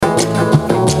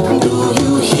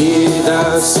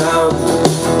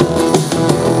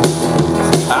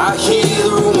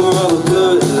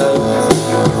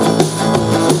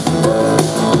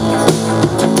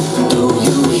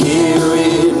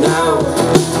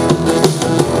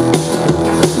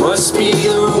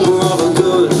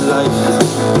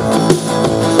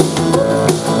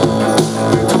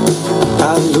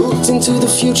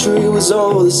future, it was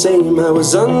all the same. I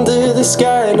was under the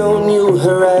sky, no new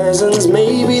horizons.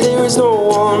 Maybe there is no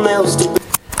one else to.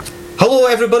 Hello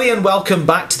everybody and welcome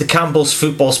back to the Campbell's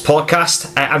Footballs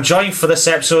podcast. I'm joined for this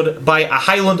episode by a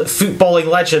Highland footballing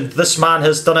legend. This man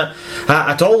has done it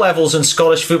at all levels in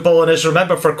Scottish football and is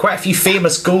remembered for quite a few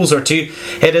famous goals or two.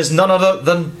 It is none other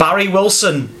than Barry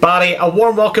Wilson. Barry, a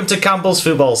warm welcome to Campbell's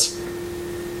Footballs.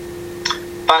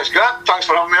 Thanks, Grant. Thanks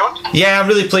for having me on. Yeah, I'm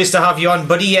really pleased to have you on,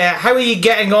 buddy. How are you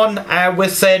getting on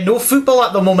with no football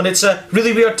at the moment? It's a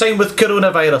really weird time with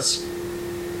coronavirus.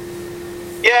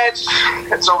 Yeah,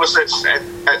 it's obviously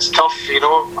it's tough, you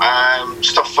know.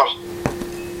 It's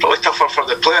probably tougher for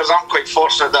the players. I'm quite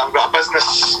fortunate that I've got a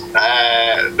business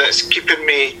that's keeping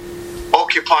me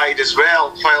occupied as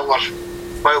well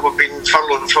while we've been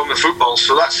furloughed from the football.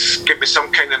 So that's given me some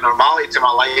kind of normality to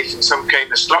my life and some kind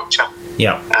of structure.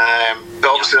 Yeah. But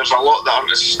obviously there's a lot that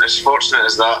aren't as fortunate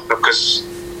as that because,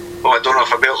 well, I don't know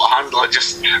if I'll be able to handle it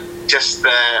just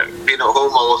being at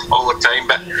home all the time.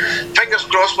 But fingers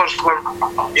crossed, we're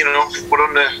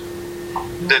on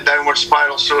the downward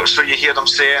spiral. So you hear them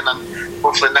saying, and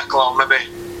hopefully Nicola will maybe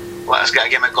let us get a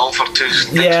game of golf or two.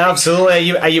 Yeah,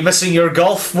 absolutely. Are you missing your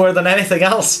golf more than anything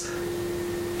else?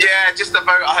 Yeah, just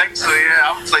about. I think so. Yeah,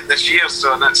 I haven't played this year,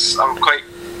 so I'm quite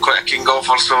a keen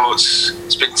golfer. So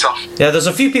it's been tough. Yeah, there's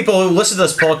a few people who listen to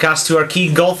this podcast who are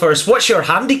keen golfers. What's your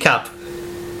handicap?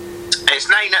 It's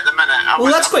 9 at the minute.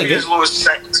 Well, that's quite good. As low as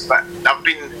 6, but I've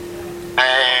been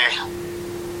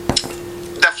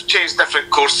changed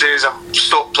different courses. I've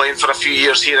stopped playing for a few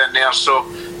years here and there, so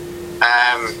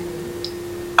I'm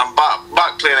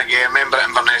back playing again. Member at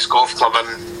Inverness Golf Club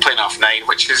and playing off 9,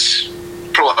 which is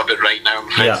probably a bit right now.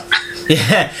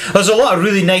 Yeah. There's a lot of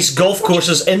really nice golf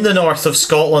courses in the north of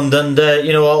Scotland, and a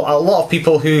lot of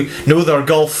people who know their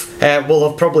golf will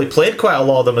have probably played quite a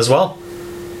lot of them as well.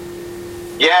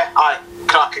 Yeah,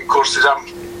 cracking courses. I'm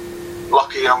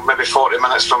lucky, maybe 40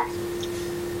 minutes from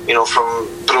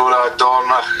Brora,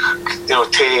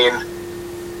 Dornoch, Tane,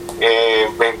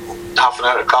 half an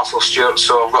hour to Castle Stewart.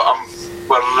 So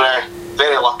we're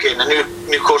very lucky, and the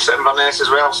new course at Inverness as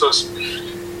well. So it's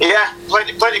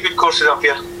plenty good courses up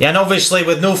here. Yeah, and obviously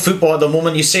with no football at the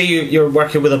moment, you say you're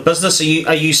working with a business.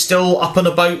 Are you still up and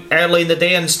about early in the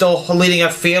day and still leading a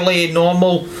fairly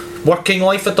normal working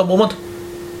life at the moment?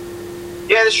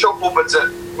 Yeah, the shop opens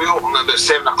we open at about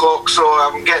 7 o'clock, so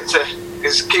I'm getting to,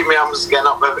 because keep me arms getting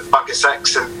up back at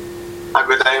 6 and I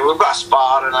go down. We've got a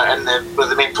spar with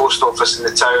the main post office in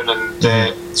the town, and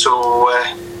so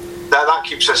that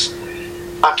keeps us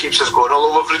going.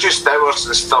 Although we've reduced hours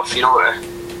and stuff,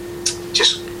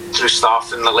 just through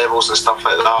staff and the levels and stuff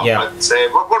like that. Yeah.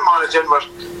 But we're managing,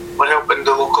 we're helping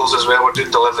the locals as well. We're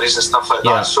doing deliveries and stuff like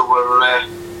that. So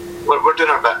we're doing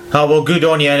our bit. Oh, well, good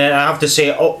on you, and I have to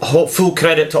say, full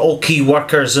credit to all key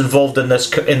workers involved in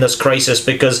this crisis,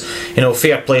 because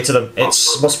fair play to them. It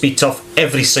must be tough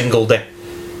every single day.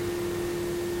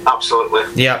 Absolutely.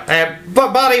 Yeah,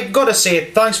 but Barry, got to say,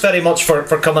 thanks very much for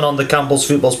coming on the Campbell's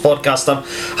Footballs podcast. I've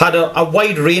had a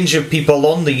wide range of people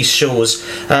on these shows,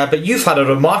 but you've had a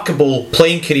remarkable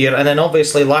playing career, and then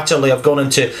obviously latterly I've gone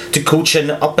into coaching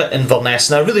up at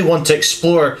Inverness, and I really want to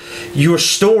explore your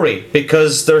story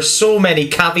because there's so many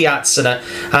caveats in it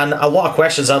and a lot of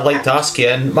questions I'd like to ask you.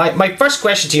 And my first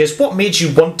question to you is, what made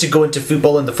you want to go into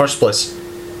football in the first place?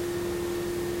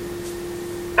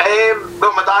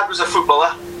 Well, my dad was a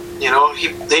footballer. He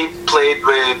played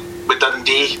with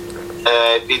Dundee.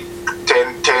 Did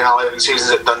 10, 11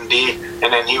 seasons at Dundee,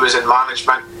 and then he was in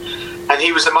management. And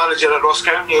he was the manager at Ross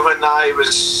County when I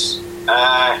was,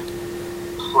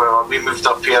 we moved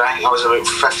up here, I think I was about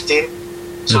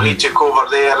 15. So he took over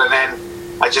there, and then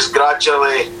I just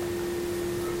gradually,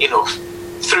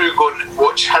 through going to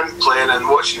watch him playing and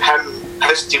watching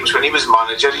his teams when he was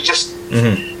manager,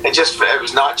 it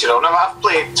was natural. Now I've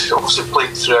obviously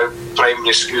played throughout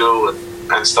primary school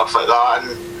and stuff like that,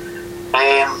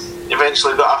 and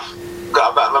eventually got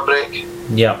a bit of a break.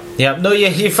 Yeah. No,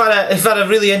 you've had a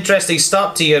really interesting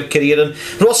start to your career, and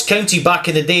Ross County back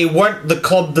in the day weren't the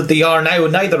club that they are now.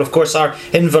 Neither, of course, are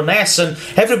Inverness, and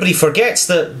everybody forgets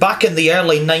that back in the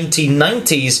early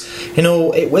 1990s,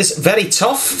 it was very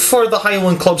tough for the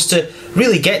Highland clubs to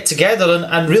really get together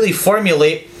and really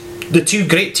formulate the two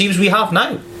great teams we have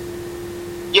now.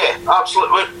 Yeah,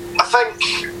 absolutely. I think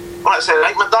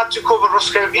my dad took over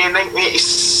Ross County in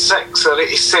 1986 or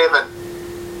 87.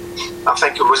 I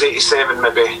think it was 87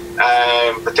 maybe,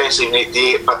 potentially even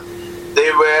 88, but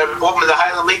they were open in the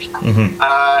Highland League,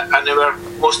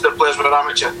 and most of their players were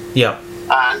amateur. Yeah.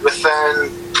 And within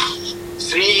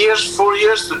 4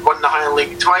 years, we'd won the Highland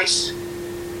League twice.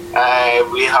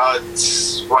 We had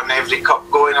won every cup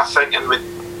going, I think, and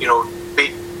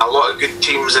beat a lot of good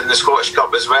teams in the Scottish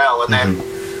Cup as well. And then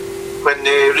when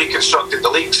they reconstructed the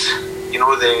leagues, they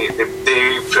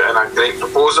put in a great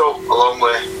proposal along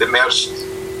with the merged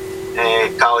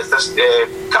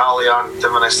Caley and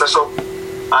Inverness Thistle,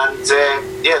 and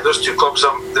those two clubs,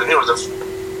 they've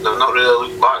not really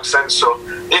looked back since. So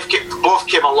both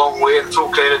came a long way, and full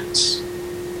credit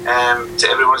to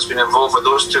everyone who's been involved with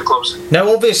those two clubs. Now,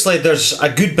 obviously, there's a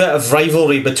good bit of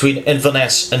rivalry between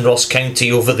Inverness and Ross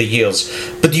County over the years,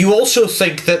 but do you also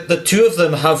think that the two of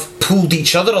them have pulled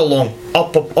each other along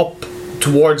up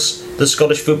towards the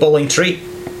Scottish footballing tree?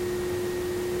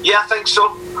 Yeah, I think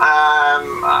so.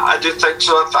 I do think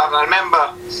so. I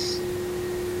remember,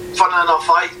 funnily enough,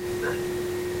 I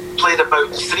played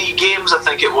about 3 games, I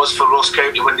think it was, for Ross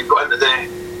County when they got into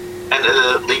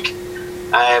the league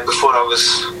before I was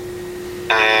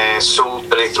sold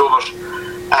by Raith Rovers.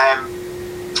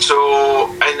 So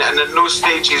in those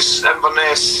stages,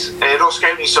 Ross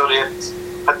County,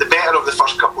 had the better of the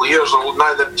first couple of years, although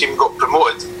now the team got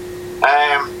promoted.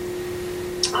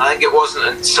 I think it wasn't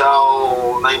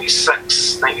until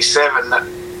 96, 97 that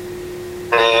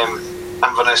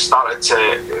Inverness started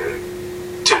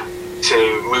to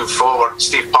move forward.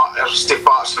 Steve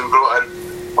Patterson brought in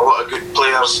a lot of good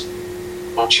players: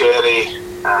 Paul Cherry,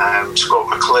 Scott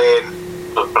McLean,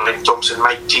 Brian Thompson,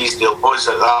 Mike Teasdale, boys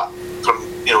like that, from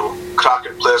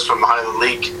cracking players from the Highland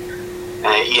League.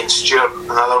 Ian Stewart,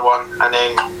 another one, and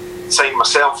then signed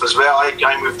myself as well.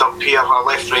 I moved up here. I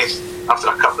left Raith after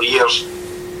a couple of years.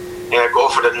 I got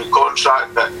offered a new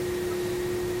contract, but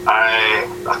I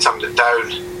turned it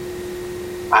down,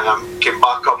 and I came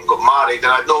back up and got married, and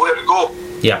I had nowhere to go.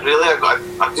 Yeah, really. I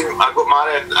got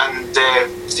married, and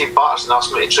Steve Patterson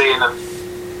asked me to train and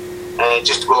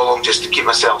just to go along, just to keep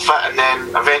myself fit. And then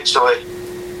eventually,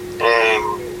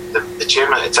 the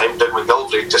chairman at the time, Doug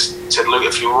McGilvray, just said, "Look,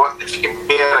 if you can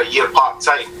bear a year part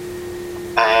time,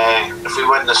 if we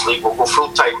win this league, we'll go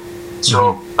full time."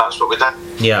 So that's what we did.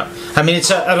 Yeah, I mean,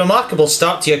 it's a remarkable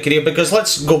start to your career, because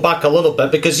let's go back a little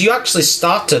bit, because you actually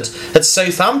started at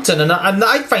Southampton, and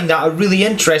I find that a really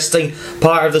interesting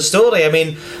part of the story. I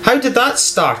mean, how did that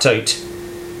start out?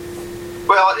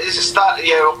 Well, it started,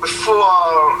 before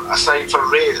I signed for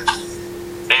Raith,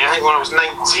 I think when I was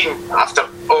 19, after,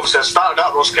 obviously I started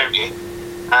at Ross County,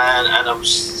 and I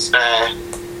was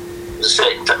the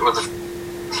second time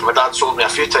my dad sold me a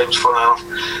few times, funny enough.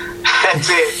 And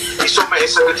he sold me to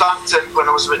Southampton when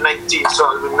I was about 19, so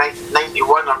I was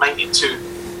 91 or 92.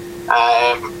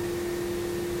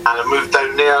 And I moved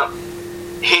down there.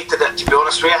 Hated it, to be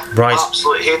honest with you. Right.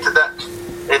 Absolutely hated it.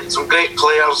 They had some great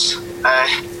players.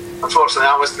 Unfortunately,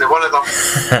 I wasn't one of them.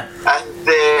 And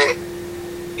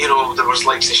there was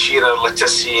like Shearer,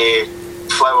 Letitia,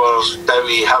 Flowers,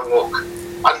 Dowie, Harlock,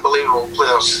 unbelievable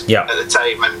players at the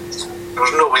time, and there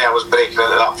was no way I was breaking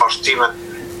into that first team. And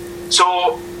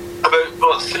so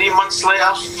about 4 months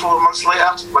later,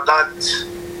 my dad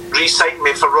re-signed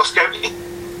me for Ross County.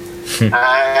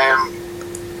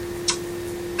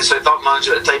 The Southampton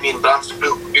manager at the time, Ian Bramford,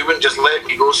 he wouldn't just let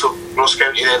me go, so Ross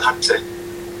County then had to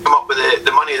come up with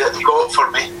the money that he got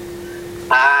for me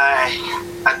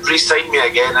and re-signed me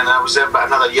again, and I was there about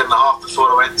another year and a half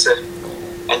before I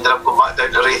ended up going back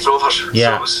down to Raith Rovers. Yeah.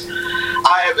 So it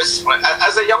was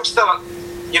as a youngster,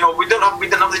 we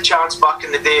didn't have the chance back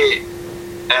in the day.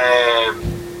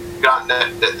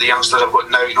 Granted, the youngsters have got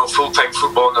now, full-time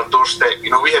football on their doorstep. We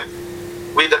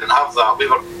didn't have that. We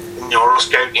were, Ross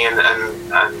County and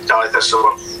Caley Thistle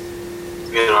were,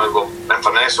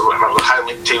 Inverness or whatever, the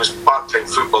Highland League teams, part-time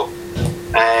football.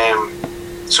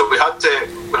 So we had to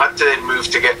then move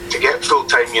to get full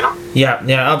time, Yeah,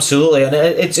 absolutely, and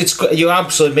it's you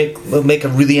absolutely make a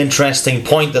really interesting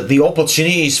point that the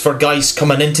opportunities for guys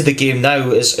coming into the game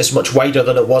now is much wider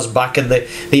than it was back in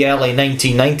the early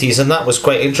 1990s, and that was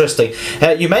quite interesting.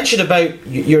 You mentioned about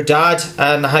your dad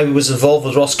and how he was involved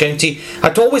with Ross County.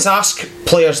 I'd always ask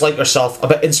players like yourself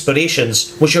about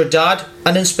inspirations. Was your dad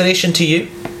an inspiration to you?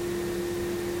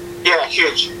 Yeah,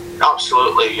 huge,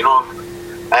 absolutely.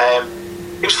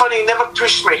 It was funny, he never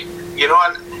pushed me,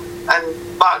 and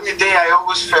back in the day I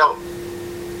always felt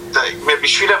that maybe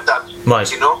should have done,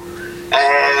 right. And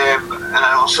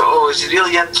I also, was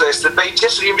really interested, but he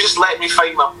was just letting me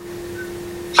find my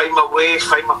way,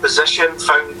 find my position,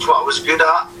 found what I was good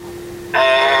at,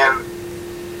 and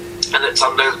it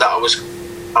turned out that I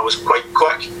was quite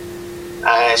quick,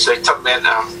 so he turned me into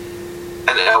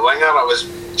a winger. I was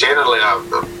generally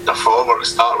a forward to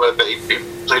start with, but he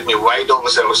played me wide.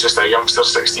 Obviously I was just a youngster,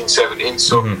 16, 17,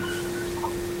 so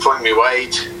playing me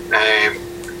wide.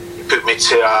 He put me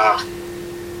to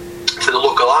the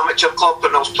local amateur club,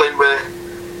 and I was playing with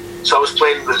So I was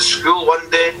playing with the school one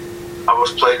day, I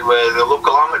was playing with the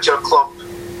local amateur club,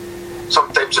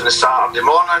 sometimes on the Saturday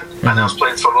morning, and I was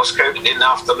playing for Ross County in the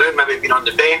afternoon, maybe being on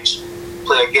the bench,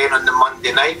 play again on the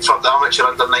Monday night for the amateur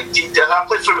under 19. I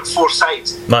played for about 4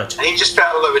 sides, Right. and he just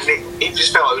felt it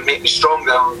would make me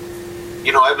stronger.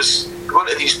 You know, I was going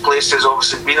to these places,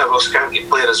 obviously being a Ross County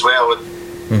player as well, and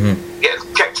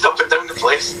getting kicked up and down the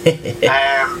place.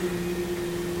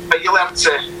 But you learn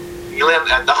to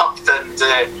adapt, and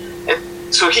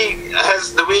so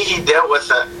the way he dealt with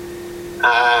it,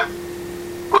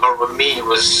 or with me,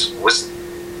 was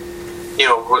you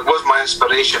know, was my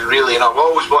inspiration really, and I've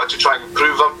always wanted to try and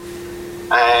improve him.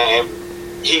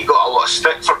 He got a lot of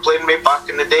stick for playing me back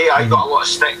in the day. I got a lot of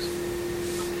stick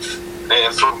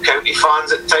from county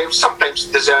fans at times, sometimes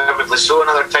deservedly so, and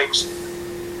other times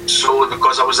so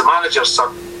because I was the manager's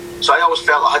son. So I always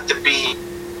felt I had to be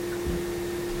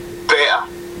better.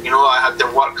 You know, I had to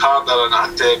work harder, and I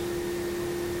had to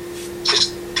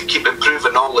just to keep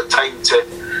improving all the time to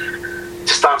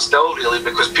stand still really,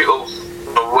 because people,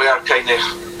 you know, were kind of,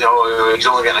 you know, he's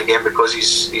only getting a game because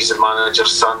he's the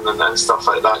manager's son and stuff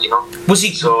like that, you know. Was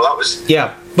he? So that was.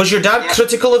 Yeah. Was your dad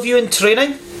critical of you in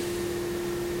training?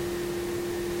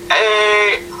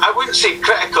 I wouldn't say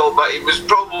critical, but he was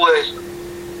probably,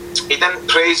 he didn't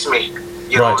praise me,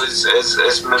 you know, as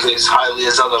maybe as highly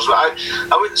as others. But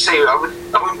I wouldn't say, I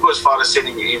wouldn't go as far as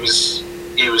saying he was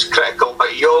critical, but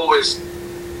he always,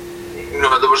 you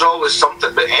know, there was always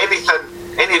something. But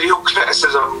any real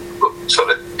criticism sort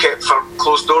of kept for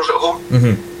closed doors at home,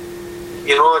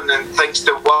 you know, and then things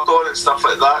to work on and stuff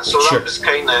like that. So that was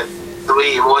kind of the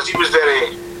way he was. He was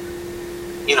very,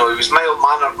 you know, he was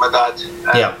mild-mannered, my dad.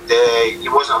 And, he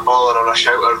wasn't a baller or a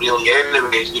shouter really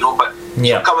anyway, you know, but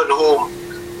coming home,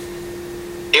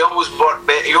 he always worked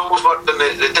better. He always worked in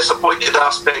the disappointed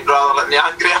aspect rather than the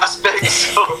angry aspect.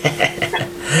 So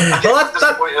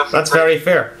well, that's very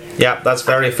fair. Yeah, that's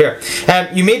very fair.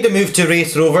 You made the move to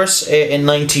Raith Rovers in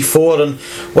 '94, and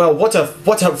well, what a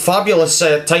fabulous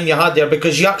time you had there,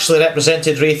 because you actually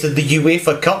represented Raith in the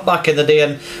UEFA Cup back in the day,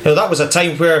 and you know, that was a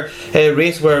time where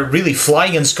Raith were really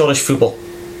flying in Scottish football.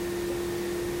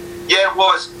 Yeah, it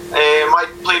was. I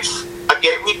played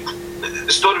again.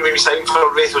 The story when we signed for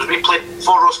Raith was we played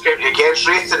for Ross County against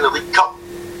Raith in the League Cup.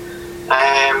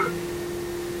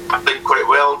 I played quite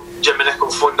well. Jimmy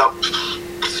Nicholl phoned up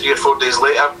 3 or 4 days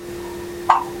later.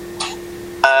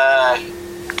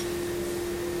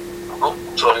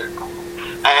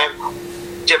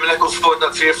 Jimmy Nicholl phoned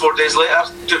up 3 or 4 days later,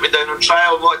 took me down on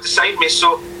trial, wanted to sign me.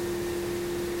 So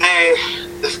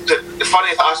the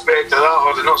funny aspect of that,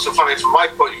 or the not so funny from my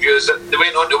point of view, is that they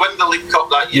went on to win the League Cup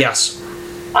that year. Yes.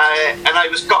 And I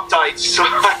was cup tied, so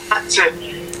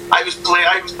I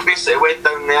basically went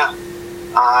down there,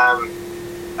 and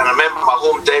I remember my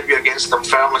home debut against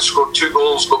Dunfermline, scored 2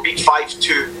 goals, got beat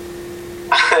 5-2,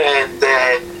 and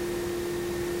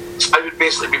I would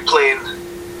basically be playing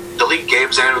the league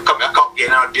games, and it would come to a cup game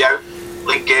and I'd be out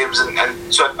league games, and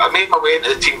so I made my way into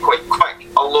the team quite quick,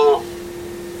 although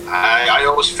I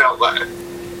always felt that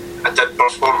I did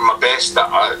perform my best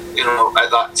at, you know, at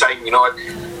that time, you know.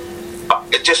 But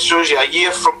it just shows you, a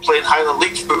year from playing Highland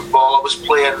League football, I was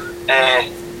playing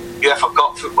UEFA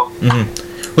Cup football.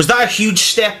 Was that a huge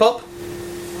step up?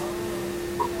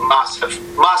 Massive,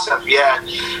 yeah.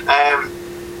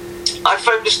 I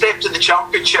found the step to the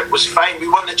Championship was fine. We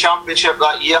won the Championship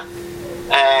that year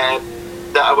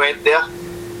that I went there,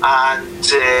 and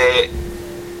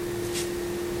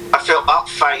I felt that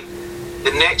fine.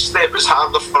 The next step was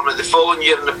harder for me the following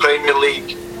year in the Premier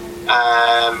League,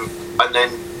 and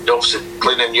then obviously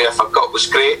playing in UEFA Cup was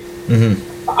great.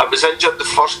 I was injured the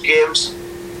first games,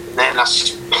 and then I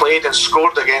played and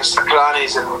scored against the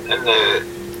Crannies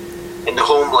in the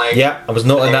home leg. Yeah, I was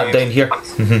noting that down here. But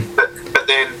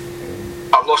then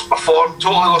I totally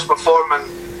lost my form, and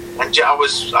I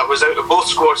was out of both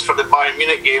squads for the Bayern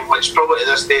Munich game, which probably to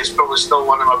this day is probably still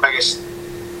one of my biggest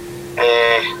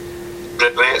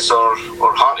regrets or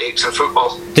heartaches in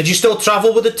football. Did you still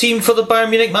travel with the team for the Bayern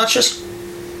Munich matches?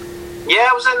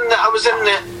 Yeah,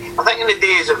 I think in the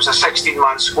days it was a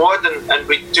 16-man squad, and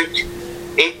we took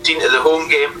 18 to the home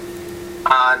game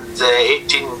and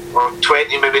 18 or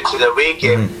 20 maybe to the away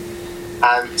game,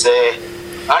 and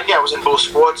I was in both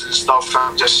squads and stuff,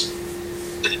 and just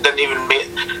didn't even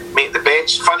make the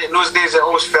bench. Funny, in those days I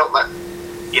always felt that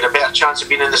you had a better chance of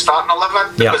being in the starting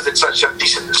 11 because they'd such a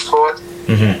decent squad,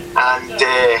 and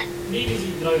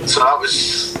so that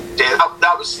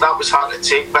was hard to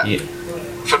take, but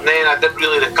from then I didn't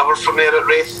really recover from there at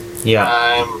Raith.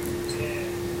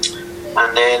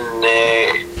 And then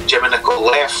Jimmy Nicholl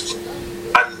left,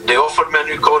 and they offered me a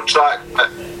new contract,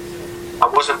 but I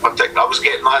wasn't particular. I was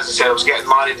getting, as I said, I was getting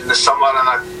married in the summer, and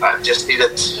I just needed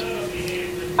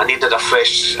a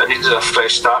fresh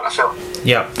start, I felt.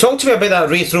 Yeah, talk to me about that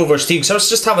Raith Rovers team, because I was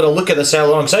just having a look at this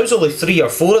earlier on, because I was only 3 or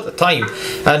 4 at the time,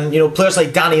 and players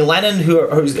like Danny Lennon, who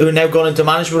are now gone into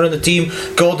management, were in the team.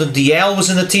 Gordon DL was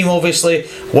in the team, obviously,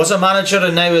 was a manager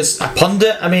and now is a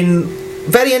pundit. I mean,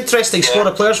 very interesting squad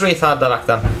of players Raith had back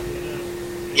then.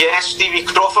 Yeah, Stevie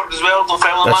Crawford as well, the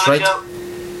fellow manager. Right.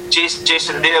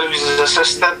 Jason Dare, who's his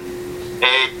assistant.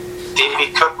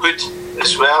 Davey Kirkwood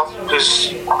as well,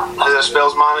 who's has a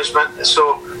spells management.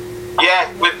 So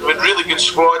yeah, with really good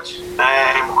squad.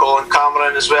 Colin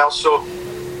Cameron as well. So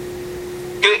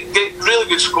great, really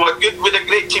good squad. Good with a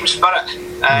great team spirit. We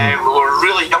were a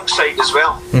really young side as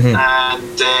well,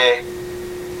 and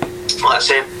like I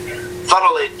said,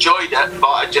 thoroughly enjoyed it. But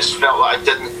I just felt like I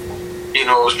didn't. It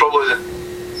was probably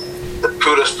the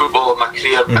poorest football of my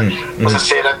career. But as I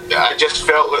said, I just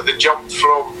felt that the jump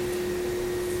from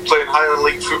playing Highland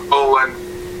League football and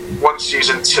one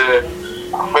season to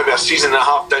maybe a season and a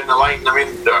half down the line. I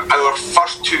mean, our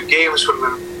first 2 games when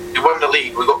we won the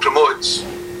league, we got promoted.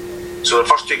 So the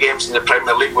first 2 games in the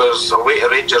Premier League was away to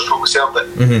Rangers, home to Celtic.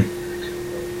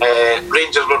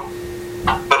 Rangers were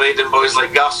parading boys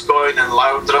like Gascoigne and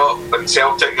Loudrop, and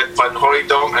Celtic and Van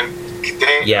Hooijdonk and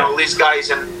Cadet and all these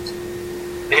guys. And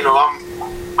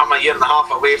I'm a year and a half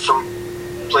away from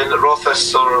playing at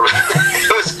Rothes, or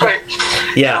it was quite, quite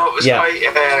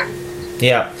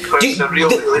surreal,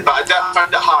 but I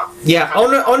found it hard. Yeah,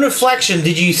 on reflection,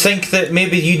 did you think that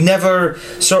maybe you'd never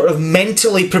sort of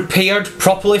mentally prepared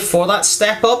properly for that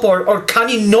step up, or can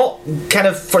you not kind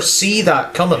of foresee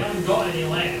that coming?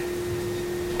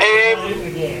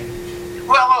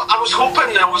 Well, I was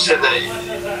hoping, obviously,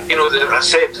 that I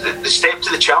said the step to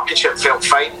the championship felt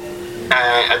fine.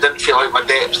 I didn't feel like my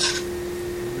depth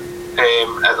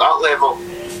at that level,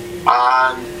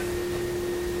 and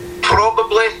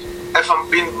probably, if I'm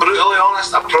being brutally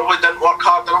honest, I probably didn't work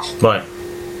hard enough. Right.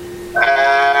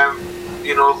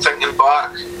 Thinking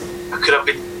back, I could have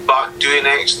been back doing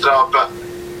extra, but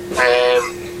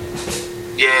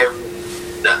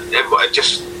it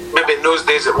just, maybe in those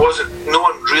days it wasn't. No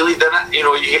one really did it.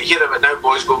 You hear of it now,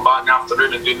 boys going back in the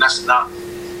afternoon and doing this and that,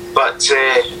 but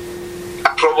I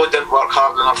probably didn't work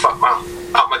hard enough at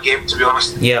my game, to be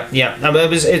honest. Yeah. I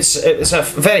mean, it's a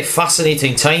very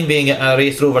fascinating time being a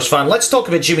Raith Rovers fan. Let's talk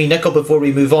about Jimmy Nicholl before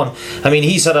we move on. I mean,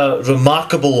 he's had a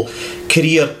remarkable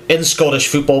career in Scottish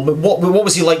football. But what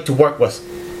was he like to work with?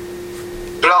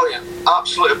 Brilliant,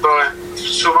 absolutely brilliant.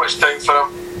 So much time for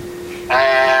him.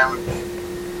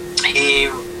 He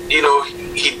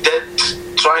did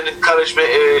try and encourage me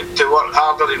to work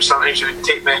harder. Sometimes he would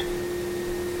take me,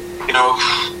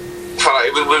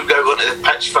 we would go onto the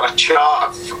pitch for a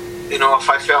chat. If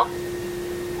I felt, I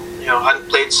hadn't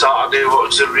played Saturday, what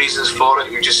was the reasons for it?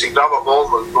 We'd just say, grab a ball,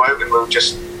 we'd go out and we'd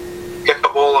just kick a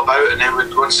ball about, and then we'd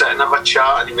go and sit and have a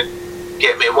chat, and he would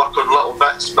get me to work on little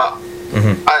bits. But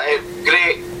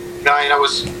great guy, and I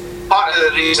was part of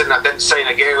the reason I didn't sign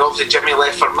again. Obviously, Jimmy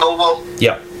left for Millwall.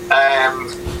 Yeah.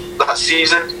 That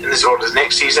season, or the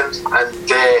next season,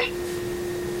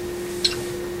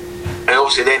 and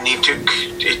obviously then he took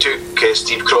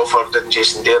Steve Crawford and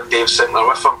Jason Dare and Dave Sinclair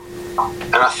with him,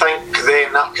 and I think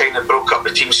then that kind of broke up the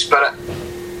team spirit,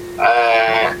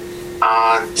 and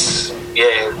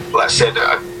like I said,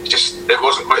 it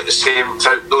wasn't quite the same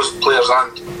without those players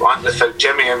and without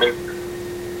Jimmy. I mean,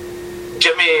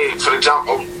 Jimmy, for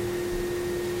example,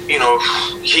 he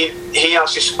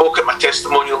actually spoke at my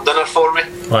testimonial dinner for me.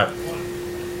 Right.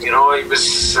 He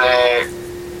was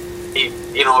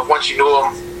once you know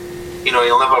him, he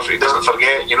doesn't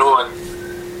forget, and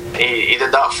he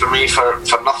did that for me for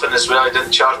nothing as well. He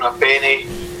didn't charge me a penny.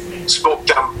 I spoke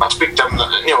to him,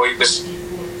 he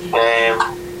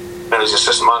was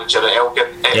assistant manager at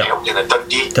Elgin at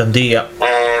Dundee.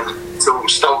 So I'm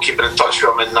still keeping in touch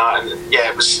with him in that, and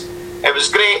it was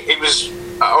great. It was,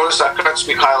 honestly, I couldn't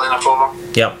speak highly enough of him.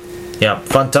 Yeah,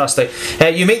 fantastic.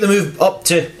 You make the move up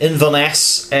to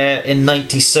Inverness in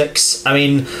 '96. I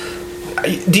mean,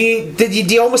 do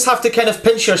you almost have to kind of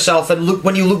pinch yourself and look,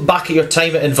 when you look back at your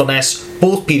time at Inverness,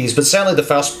 both periods, but certainly the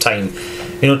first time,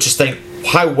 just think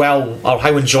how well or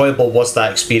how enjoyable was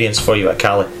that experience for you at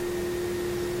Caley?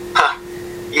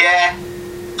 Yeah,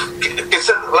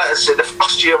 let's say the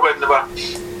first year when they were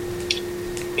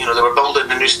building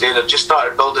the new stadium, just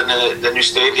started building the new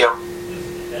stadium.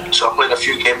 So I played a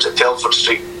few games at Telford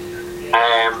Street,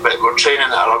 but we were training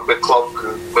at a rugby club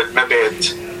and with maybe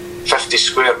 50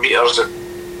 square metres of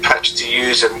pitch to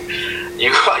use, and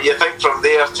you think from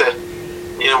there to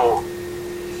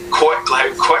how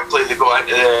quickly they got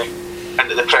into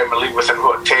into the Premier League within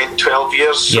 10, 12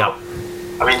 years. So, yeah.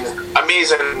 I mean,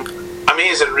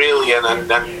 amazing really, and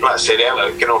like I said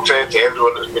earlier, credit to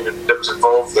everyone that was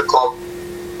involved with the club.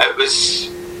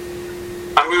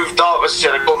 I moved up, I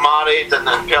got married, and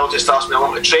then Pell just asked me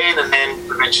along to train, and then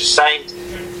we eventually signed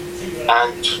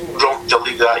and romped the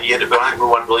league that year. I think we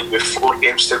won the league with 4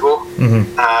 games to go,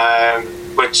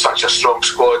 with such a strong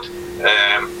squad.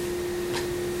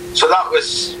 So that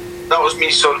was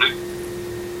me sort of.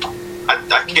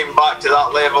 I came back to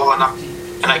that level, and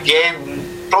again,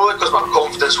 probably because my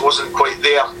confidence wasn't quite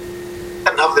there.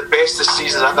 Didn't have the best of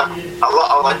seasons. I had a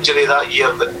little injury that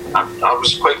year. That I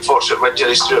was quite fortunate with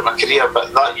injuries throughout my career,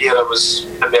 but that year I was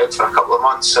maybe out for a couple of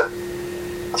months, and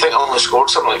I think I only scored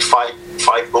something like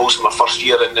five goals in my first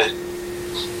year in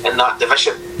that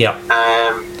division. Yeah.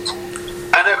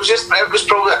 And it was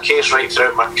probably a case right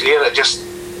throughout my career. It just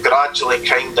gradually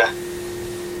kind of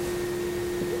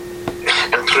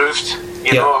improved.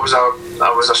 You know, I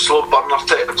was a slow burner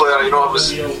type of player. You know, I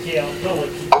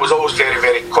was always very,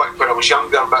 very quick when I was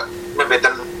younger, but maybe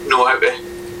didn't know how to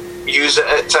use it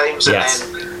at times. Yes.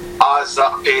 And then as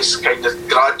that pace kind of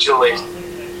gradually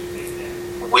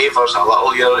wavers a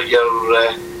little,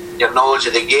 your knowledge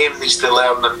of the game needs to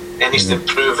learn, and it needs to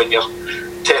improve, and your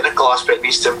technical aspect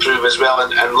needs to improve as well,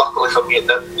 and luckily for me it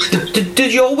did.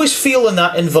 Did you always feel in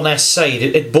that Inverness side,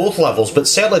 at both levels, but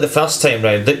certainly the first time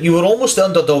round, that you were almost the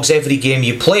underdogs every game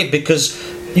you played, because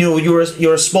you're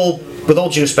a small, with all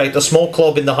due respect, a small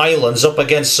club in the Highlands up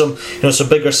against some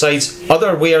bigger sides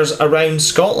other wares around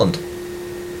Scotland?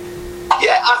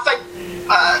 Yeah, I think,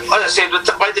 like I said,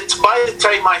 by the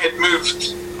time I had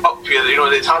moved up here,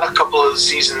 they'd had a couple of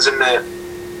seasons in the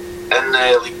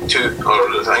League 2, or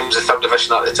I think it was the 3rd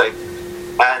division at the time,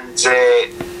 and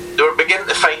they were beginning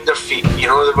to find their feet. They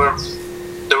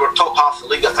were top half of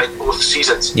the league, I think, both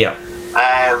seasons. Yeah.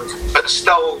 But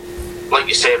still, like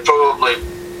you said, probably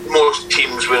most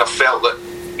teams would have felt that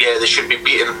they should be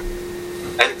beating,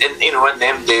 and in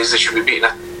them days they should be beating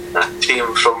a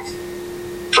team from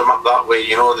up that way.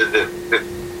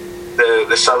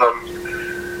 The southern.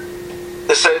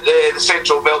 The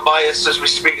central belt bias, as we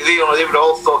speak, they would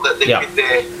all thought that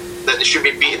that they should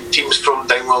be beating teams from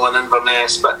Dingwall and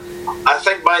Inverness. But I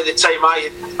think by the time I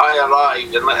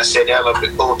arrived, and like I said earlier,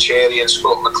 with Paul Cherry and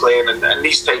Scott McLean and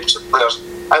these types of players,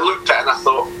 I looked at it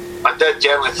and I did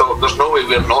generally thought, there's no way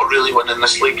we're not really winning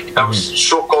this league. I was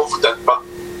so confident, but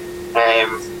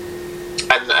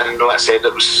and like I said,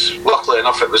 it was luckily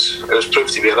enough it was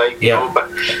proved to be right. But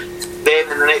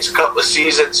then in the next couple of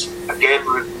seasons, again,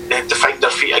 they had to find their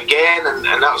feet again, and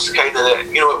that was kind of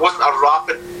it wasn't a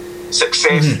rapid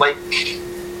success like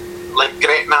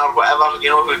Gretna or whatever,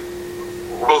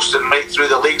 who roasted right through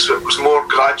the leagues. So it was more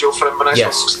gradual for Inverness.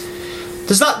 Yes.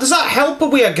 Does that help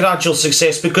away a gradual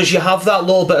success, because you have that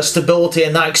little bit of stability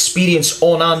and that experience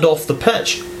on and off the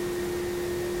pitch?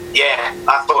 Yeah,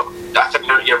 I think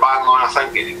you're bang on. I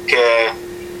think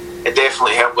it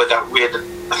definitely helped with that.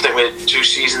 I think we had 2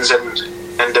 seasons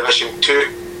in Division 2,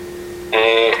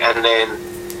 and then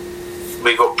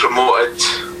we got promoted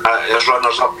as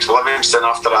runners-up to Livingston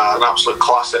after an absolute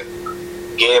classic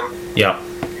game. Yeah.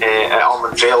 At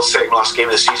Almond Vale, second last game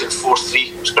of the season,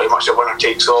 4-3. It was pretty much a winner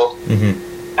takes all.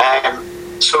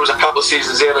 So it was a couple of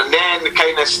seasons there, and then we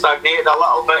kind of stagnated a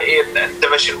little bit in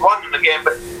Division 1, and again,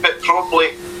 but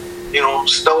probably,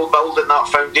 still building that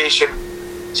foundation,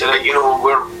 so that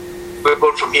we're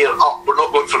going from here up, we're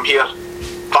not going from here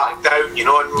back down, and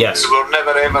we're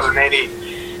never ever in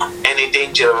any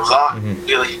danger of that,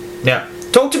 really. Yeah.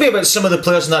 Talk to me about some of the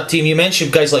players in that team. You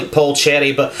mentioned guys like Paul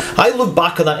Cherry, but I look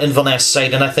back on that Inverness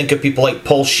side and I think of people like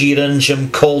Paul Sheeran, Jim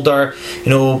Calder,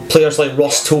 players like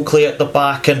Ross Tokley at the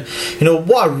back, and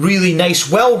what a really nice,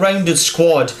 well-rounded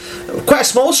squad. Quite a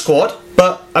small squad,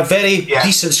 but a very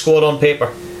decent squad on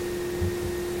paper.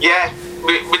 Yeah,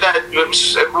 we did.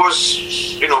 It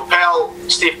was Pell,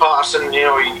 Steve Patterson.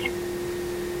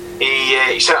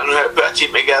 He certainly knew how to put a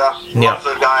team together. Love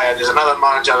the guy, and there's another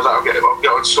manager that I'll get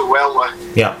on so well with.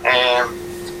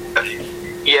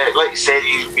 Like you said,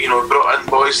 he brought in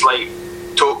boys like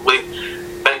Tokley.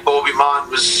 Big Bobby Mann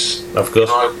was, of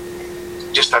course,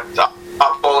 just a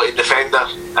quality defender.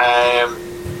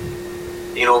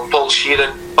 Paul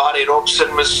Sheeran, Barry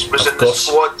Robson was in the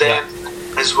squad then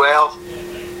as well.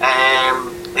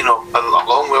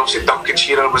 Along with obviously Duncan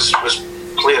Shearer was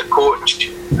player coach.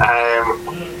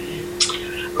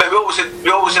 But we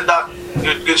always had that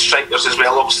good strikers as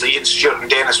well. Obviously Ian Stewart and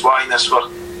Dennis Wyness were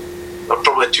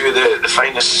probably 2 of the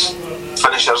finest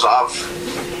finishers that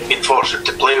I've been fortunate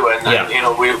to play with. Yeah. And, you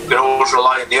know, we always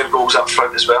rely on their goals up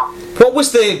front as well. What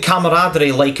was the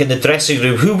camaraderie like in the dressing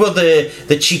room? Who were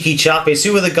the cheeky chappies?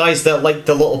 Who were the guys that liked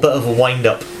a little bit of a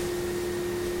wind-up?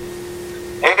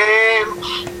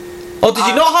 Oh, did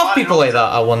you not have people like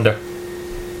that, I wonder?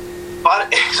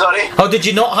 Sorry? Oh, did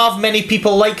you not have many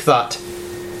people like that?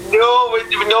 No, we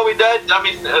did. I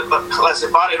mean,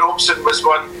 listen, Barry Robson was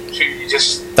one who you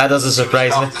just... That doesn't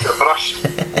surprise me. The brush.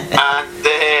 And,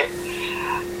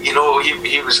 you know,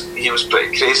 he was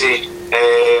pretty crazy.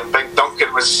 Big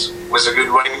Duncan was a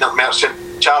good wind-up merchant.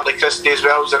 Charlie Christie as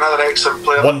well was another excellent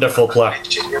player. Wonderful player.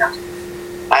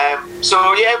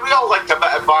 So, yeah, we all liked a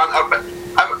bit of banter, but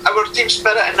our team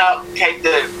spirit in that kind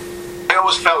of... I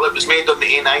always felt it was made on the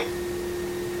A9.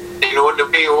 You know, on the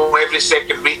way home every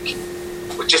second week,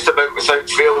 just about without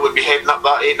fail, we'd be heading up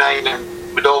that A9 and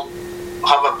we'd all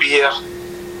have a beer,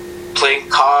 playing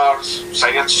cards,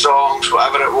 singing songs,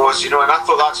 whatever it was, you know. And I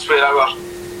thought that's where our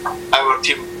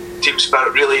team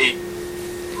spirit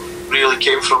really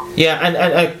came from. Yeah, and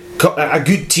a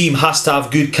good team has to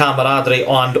have good camaraderie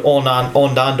on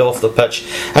and off the pitch.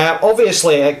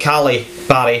 Obviously at Caley,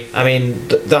 Barry, I mean,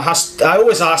 I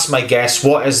always ask my guests,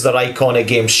 what is their iconic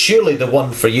game? Surely the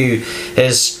one for you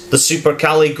is the Super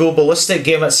Caley Go Ballistic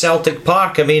game at Celtic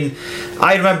Park. I mean,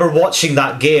 I remember watching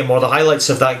that game, or the highlights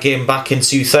of that game back in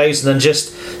 2000, and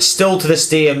just still to this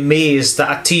day amazed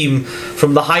that a team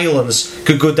from the Highlands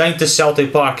could go down to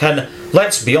Celtic Park and,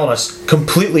 let's be honest,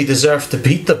 completely deserve to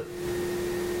beat them.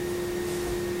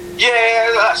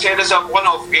 Yeah, that's it. It's a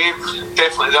one-off game.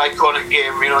 Definitely the iconic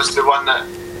game. You know, it's the one that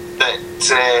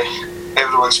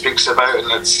everyone speaks about,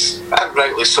 and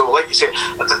rightly so. Like you say,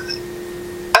 at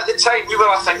the time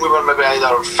I think we were maybe either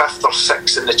 5th or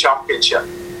 6th in the championship.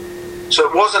 So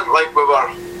it wasn't like we were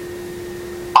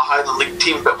a Highland League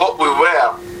team, but what we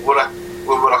were a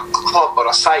club or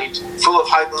a side full of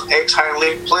ex-Highland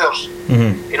League players.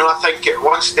 Mm-hmm. You know, I think at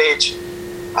one stage,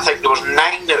 I think there was 9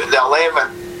 out of the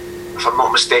 11. If I'm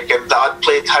not mistaken, that had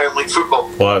played Highland League football.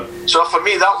 Wow. So for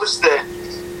me, that was the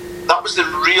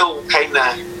real kind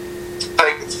of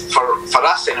thing for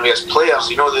us anyway as players.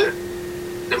 You know, the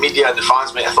media and the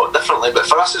fans might have thought differently, but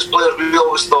for us as players, we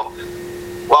always thought,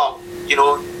 well, you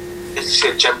know, as you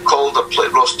said, Jim Calder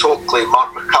played, Ross Tokley,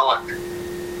 Mark McCulloch,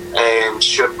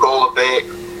 Stuart Golobeck,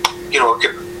 you know,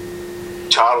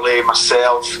 Charlie,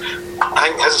 myself. I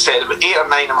think, as I said, about 8 or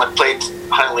 9 of them had played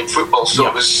Highland League football, so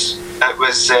yeah.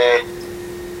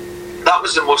 That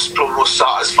was the most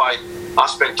satisfying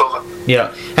aspect of it.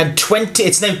 Yeah, and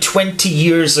it's now 20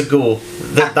 years ago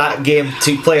that game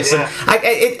took place. Yeah.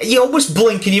 And you almost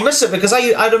blink and you miss it, because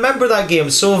I remember that game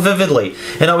so vividly.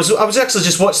 And I was actually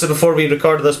just watched it before we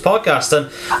recorded this podcast, and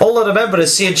all I remember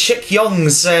is seeing Chick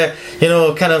Young's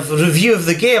kind of review of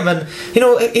the game, and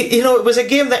it was a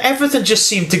game that everything just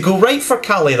seemed to go right for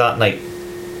Caley that night.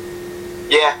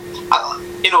 Yeah.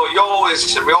 You know, we always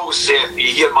say it,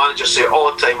 you hear managers say it all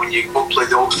the time when you go play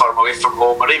the Old Firm away from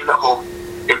home, or even at home,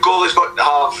 your goalie's got to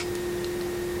have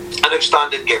an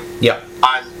outstanding game. Yeah.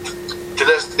 And to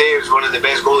this day, it was one of the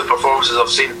best goalie performances I've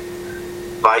seen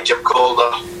by Jim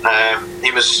Calder.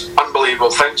 He was unbelievable.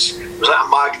 Things, it was like a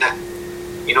magnet.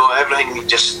 You know, everything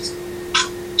just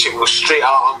was straight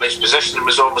at him. His positioning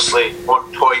was obviously on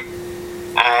point.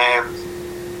 And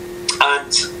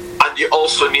you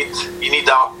also need a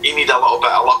little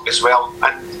bit of luck as well.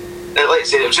 And like I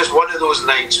said, it was just one of those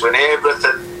nights when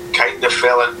everything kind of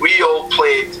fell in. We all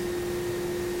played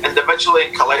individually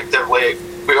and collectively.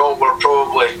 We all were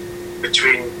probably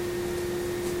definitely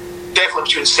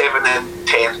between 7 and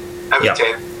 10 out of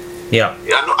 10. Yeah.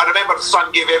 I remember the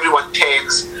Sun gave everyone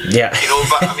 10s. Yeah. You know,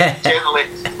 but I mean, generally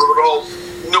we were all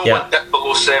one dipped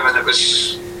below 7. It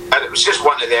was just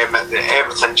one of them.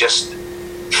 Everything just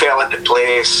fell into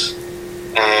place.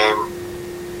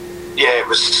 It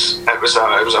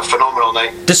was a phenomenal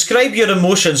night. Describe your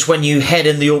emotions when you head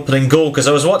in the opening goal, because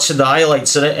I was watching the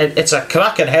highlights and it's a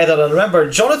cracking header. And remember,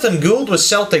 Jonathan Gould was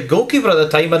Celtic goalkeeper at the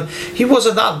time, and he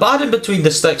wasn't that bad in between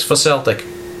the sticks for Celtic.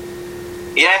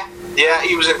 Yeah,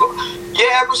 he was.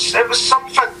 It was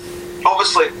something.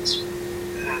 Obviously,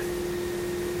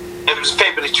 it was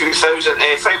February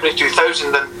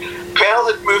 2000, and Pearl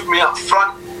had moved me up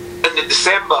front in the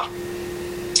December,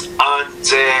 and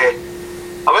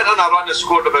I went on a run and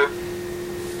scored about,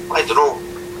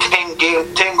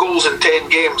 10 goals in 10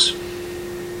 games.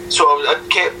 So I'd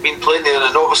kept been playing there,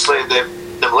 and obviously the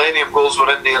Millennium goals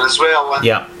were in there as well. And,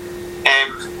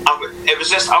 it was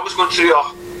just, I was going through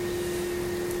a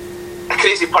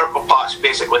crazy purple patch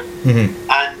basically. Mm-hmm.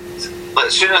 And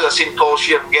as soon as I seen Paul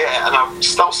Sheeran get it, and I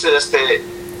still say this to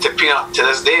Peanut to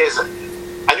this day, is that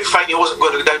I knew fine he wasn't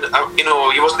going to go down.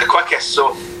 He wasn't the quickest,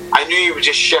 so I knew he would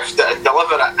just shift it and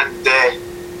deliver it, and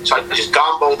so I just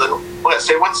gambled. And let's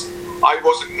say once I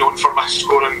wasn't known for my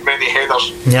scoring many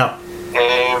headers, yeah.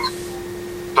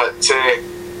 But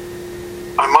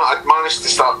I'd managed to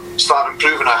start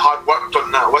improving. I had worked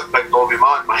on that with Big Bobby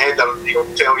Man, my header, and he'll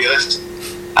tell you this.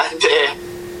 And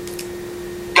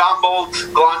gambled,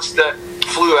 glanced it,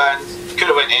 flew in, could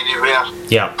have went anywhere.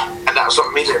 Yeah. And that sort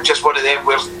of made it just one of them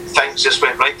where things just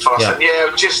went right for us. Yeah.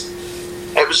 And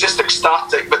it was just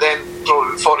ecstatic. But then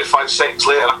probably 45 seconds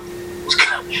later,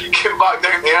 came back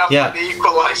down there, yeah. And they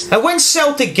equalised. And when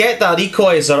Celtic get that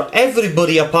equaliser,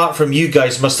 everybody apart from you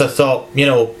guys must have thought,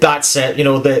 that's it.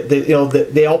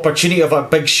 The opportunity of a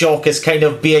big shock is kind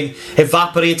of being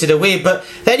evaporated away. But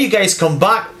then you guys come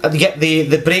back and get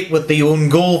the break with the own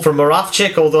goal from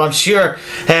Moravcik. Although I'm sure,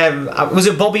 was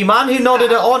it Bobby Mann who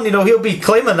nodded it on? He'll be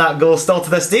claiming that goal still to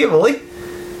this day, will he?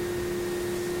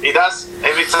 He does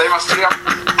every time I see him.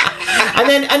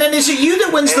 and then is it you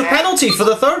that wins the penalty for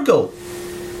the third goal?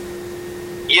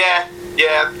 Yeah.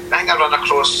 I think I run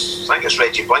across. I think it's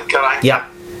Reggie Blinker. Yeah.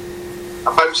 I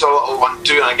bounce a little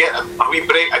 1-2 and I get a wee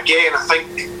break again. I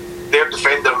think their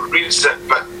defender reads it,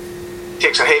 but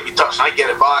takes a heavy touch, and I get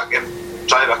it back and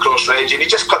drive across Reggie, and he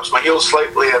just clips my heel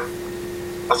slightly, and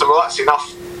I thought, well, that's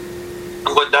enough.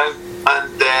 I'm going down,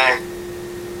 and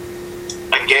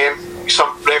again,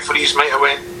 some referees might have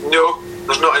went, no,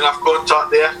 there's not enough contact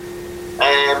there.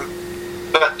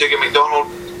 But Dougie McDonald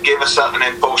gave us that, and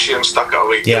then Paul Sheeran stuck it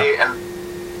away. Yeah. Great,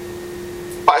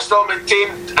 but I still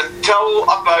maintained until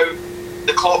about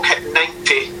the clock hit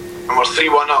 90 and we're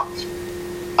 3-1 up.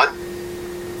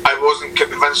 I wasn't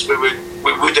convinced we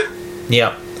wouldn't. Yeah.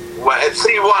 At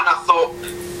 3-1,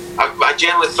 I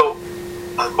generally thought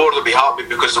the board would be happy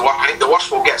because I think the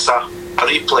Worsfold gets a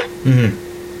replay. Mm-hmm.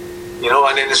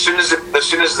 And then as soon as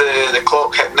the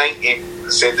clock hit 90,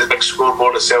 said the big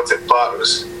scoreboard at Celtic Park,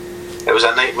 it was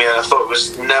a nightmare. I thought it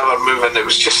was never moving. It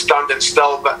was just standing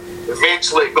still. But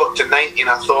eventually it got to 90, and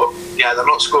I thought, yeah, they're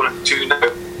not scoring 2 now.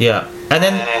 Yeah, and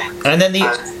then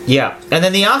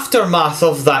the aftermath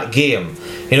of that game.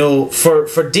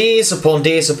 For days upon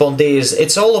days upon days,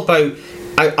 it's all about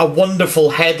a wonderful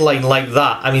headline like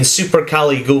that. I mean, Super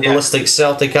Cali Globalistic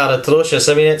Celtic are atrocious.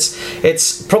 I mean,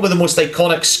 it's probably the most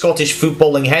iconic Scottish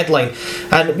footballing headline,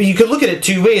 and you could look at it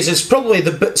two ways. It's probably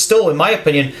still, in my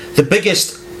opinion, the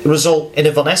biggest result in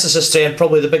Inverness's history and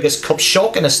probably the biggest cup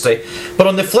shock in history. But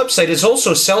on the flip side, it's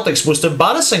also Celtic's most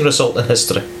embarrassing result in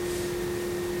history.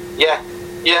 Yeah,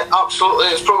 absolutely.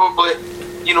 It's probably,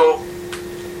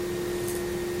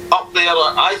 up there.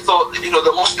 I thought, they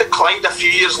lost to Clyde a few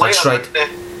years later. That's right.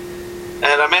 And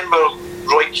I remember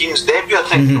Roy Keane's debut, I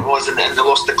think it was, and they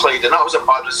lost to Clyde, and that was a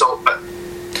bad result. But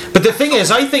the thing is,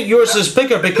 I think yours is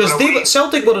bigger because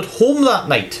Celtic were at home that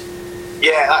night.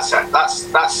 Yeah, that's it. That's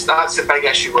the big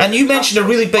issue. And you mentioned a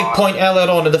really big point earlier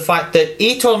on in the fact that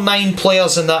 8 or 9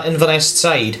 players in that Inverness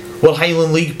side were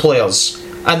Highland League players,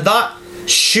 and that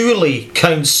surely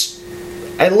counts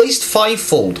at least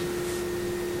 5-fold.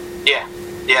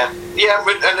 Yeah,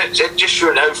 and it just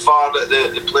showed how far that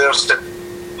the players did,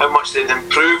 how much they'd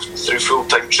improved through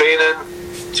full-time training,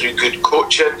 through good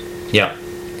coaching. Yeah.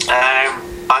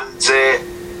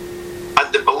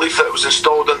 And the belief that was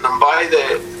installed in them by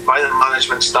the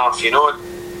management staff, So you're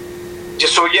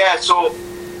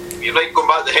right, going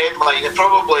back to the headline.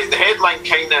 The headline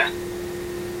kind of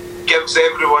gives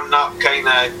everyone that kind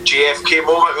of JFK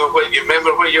moment when you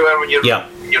remember where you were when you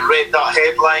read that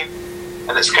headline,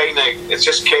 and it's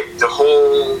just kept the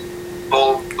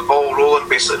ball rolling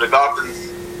basically regarding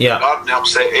the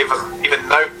upset even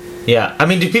now. Yeah, I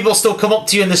mean, do people still come up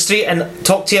to you in the street and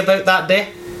talk to you about that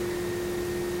day?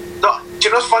 No, do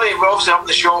you know what's funny? We're obviously up in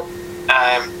the shop.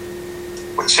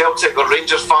 When Celtic or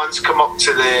Rangers fans come up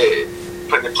when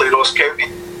they play Ross County,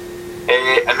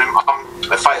 and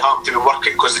if I happen to be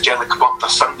working, because they generally come up on a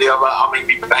Sunday or that, I might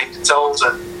be behind the tills,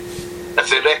 and if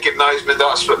they recognise me,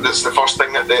 that's the first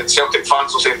thing that the Celtic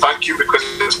fans will say thank you, because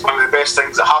it's one of the best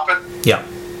things that happened. Yeah.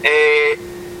 They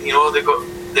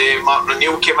got Martin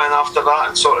O'Neill came in after that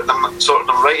and sorted them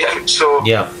right out. So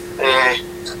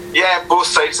both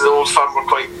sides of the old firm were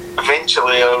quite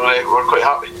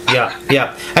happy.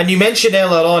 Yeah. And you mentioned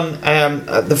earlier on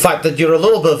the fact that you're a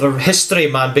little bit of a history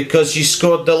man, because you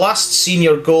scored the last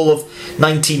senior goal of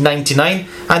 1999,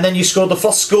 and then you scored the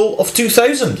first goal of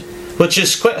 2000, which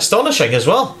is quite astonishing as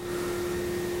well.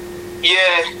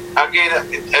 Yeah, again,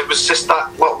 it was just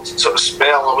that little sort of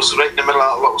spell. I was right in the middle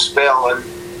of that little spell, and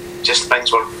just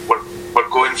things were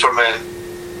going for me.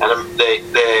 And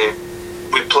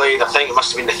we played, I think it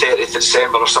must have been the 30th of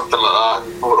December or something like that,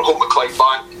 and we were home at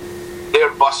Clydebank. Their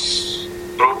bus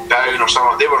broke down or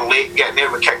something. They were late getting there.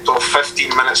 We kicked off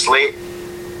 15 minutes late,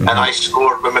 and I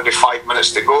scored with maybe 5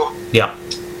 minutes to go. Yeah.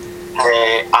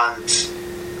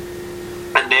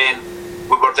 And then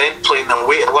we were then playing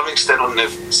away at Livingston on the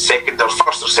 1st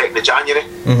or 2nd of January.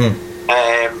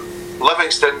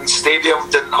 Livingston Stadium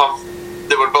didn't have.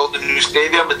 They were building a new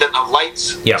stadium. It didn't have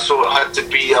lights, so it had to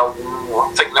be I'm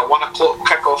thinking a 1 o'clock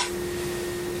kickoff.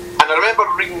 And I remember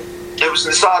reading, it was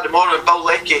on Saturday morning, Bill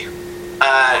Leckie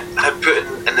had put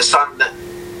in the Sun that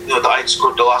that I'd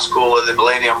scored the last goal of the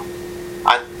millennium,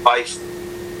 and by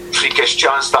freakish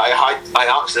chance that I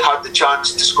actually had the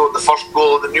chance to score the first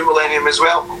goal of the new millennium as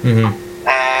well.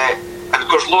 And of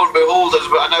course, lo and behold, there's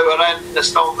about an hour in, it's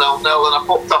still 0-0, and I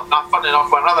popped up, funny enough,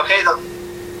 with another header.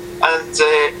 And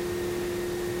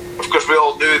of course, we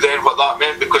all knew then what that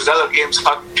meant, because the other games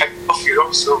hadn't kicked off,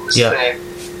 so it was,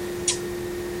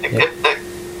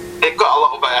 it got a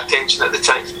little bit of attention at the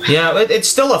time. Yeah, it's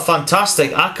still a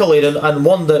fantastic accolade, and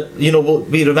one that will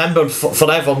be remembered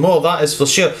forevermore. That is for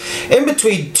sure. In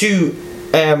between two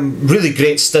really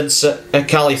great stints at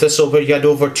Caley Thistle, where you had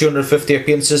over 250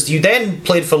 appearances, you then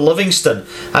played for Livingston.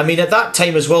 I mean, at that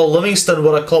time as well, Livingston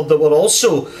were a club that were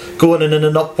also going in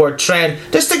an upward trend.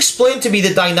 Just explain to me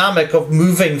the dynamic of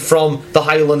moving from the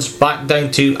Highlands back down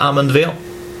to Almond Vale.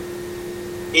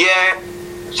 Yeah, I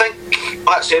think,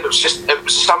 like I said, it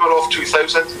was summer of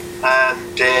 2000,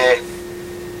 and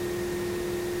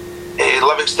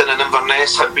Livingston and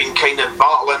Inverness had been kind of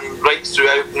battling right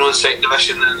throughout, the second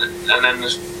division and then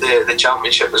the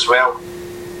championship as well.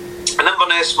 And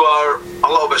Inverness were a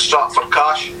little bit strapped for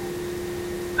cash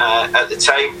at the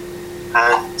time,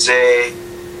 and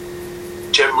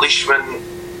Jim Leishman,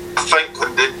 I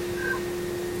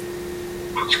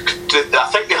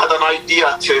think they had an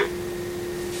idea to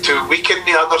weaken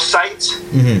the other side.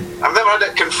 I've never had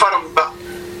it confirmed, but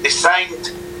they signed.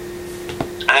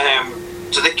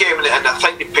 So they came in, and I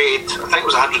think they paid. I think it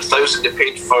was 100,000 they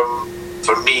paid for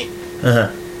me,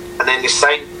 and then they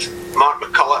signed Mark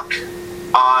McCulloch,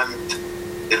 and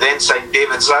they then signed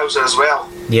David Zauser as well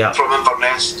from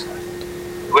Inverness.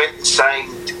 Went and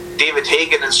signed David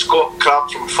Hagan and Scott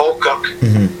Crabb from Falkirk,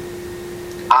 and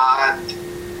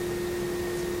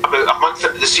about a month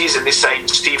into the season they signed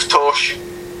Steve Tosh,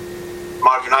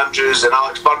 Marvin Andrews and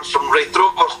Alex Burns from Wraith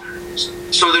Rovers.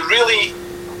 So they really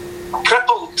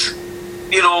crippled,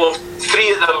 three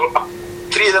of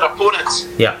their opponents.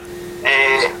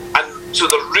 And so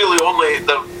their real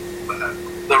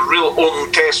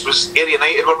only test was Ayr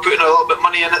United were putting a little bit of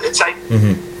money in at the time.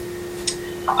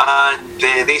 And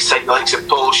they signed the likes of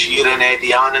Paul Sheeran,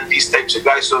 Eddie Annan, these types of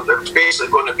guys. So there was basically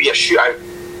going to be a shootout.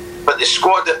 But the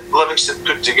squad that Livingston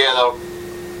put together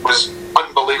was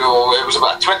unbelievable. It was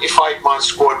about a 25-man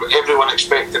squad, but everyone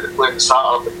expected to play on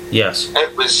Saturday. Yes.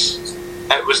 It was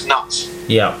nuts.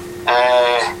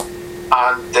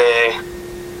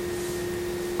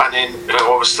 And then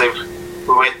obviously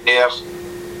we went there,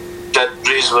 did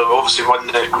reasonably, obviously won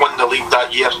the league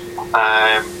that year,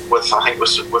 with, I think it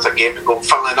was with a game to go.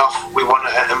 Funnily enough, we won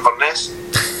it at Inverness.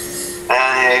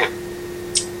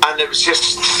 And it was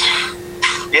just,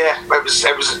 it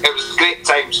was great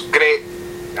times, great,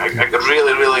 a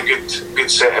really, really good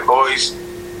set of boys.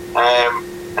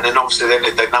 And then obviously then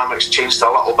the dynamics changed a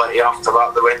little bit after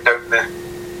that. They went down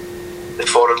the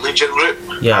Foreign Legion route,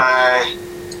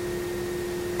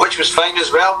 which was fine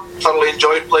as well. Thoroughly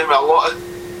enjoyed playing with a lot of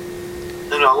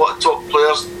top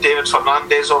players. David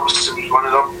Fernandez obviously was one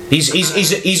of them.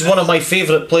 He's one of my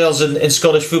favourite players in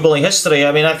Scottish footballing history.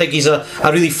 I mean, I think he's a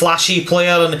really flashy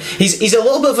player, and he's a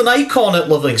little bit of an icon at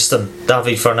Livingston,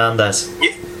 David Fernandez.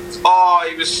 Oh,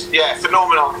 he was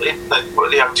phenomenal. They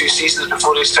had 2 seasons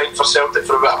before he signed for Celtic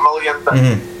for about $1 million. But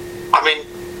I mean,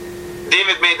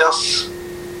 David made us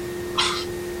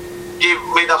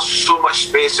so much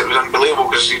space. It was unbelievable,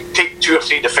 because he'd take 2 or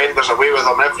 3 defenders away with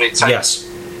him every time.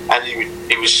 And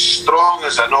he was strong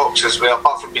as an ox as well,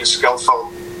 apart from being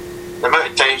skillful. The amount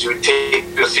of times he would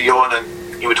take 2 or 3 on and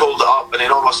he would hold it up, and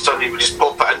then all of a sudden he would just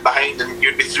pop it in behind and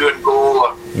you'd be through and goal,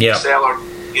 or Sell, or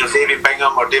David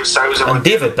Bingham or David Sousa. And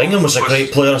David Bingham was a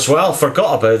great player as well.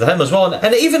 Forgot about him as well.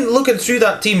 And even looking through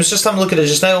that team, just having a look at it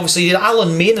just now, obviously you had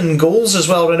Alan Main in goals as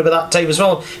well around about that time as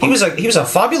well. He was a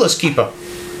fabulous keeper.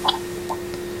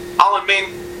 Alan Main,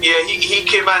 he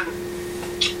came in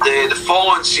the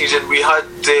following season. We had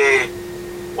we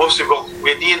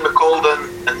had Ian McCalden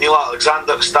and Neil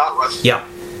Alexander to start with.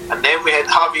 And then we had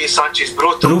Javier Sanchez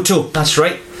Broto. That's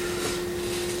right.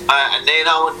 And then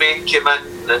Alan Main came in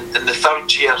the third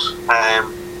year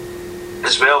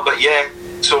as well. But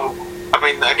so I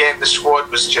mean, again, the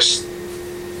squad was just,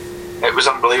 it was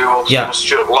unbelievable.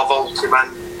 Stuart Lovell came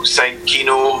in, we signed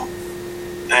Keno,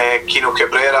 Kino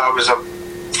Cabrera was a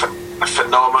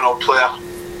phenomenal player.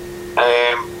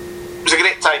 It was a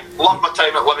great time. Loved my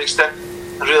time at Livingston.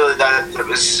 I really did. It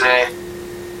was,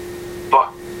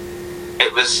 but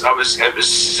it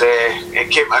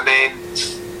came to an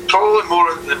end probably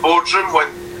more in the boardroom when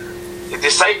they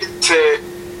decided to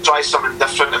try something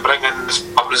different and bring in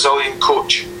a Brazilian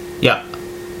coach. Yeah.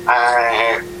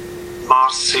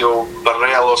 Marcio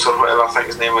Barrelos or whatever I think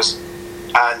his name was,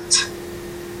 and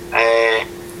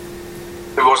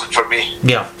it wasn't for me.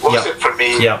 Yeah. Wasn't for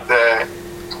me. Yeah.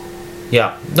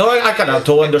 Yeah, no, I can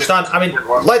totally understand. I mean,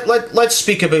 let's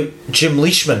speak about Jim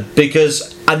Leishman,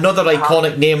 because another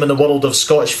iconic name in the world of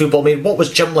Scottish football. I mean, what was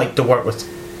Jim like to work with?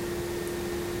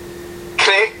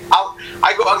 Great.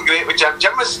 I got on great with Jim.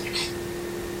 Jim was,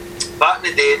 back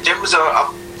in the day, Jim was a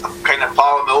kind of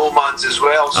pal of my old man's as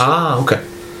well. So, okay.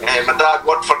 My dad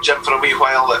worked for Jim for a wee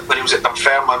while when he was at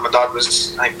Dunfermline. My dad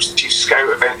was, I think, was chief scout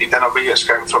event. He'd done a wee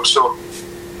scouting from. So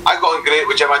I got on great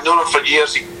with Jim. I'd known him for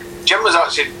years. Jim was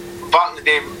actually, back in the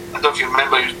day, I don't know if you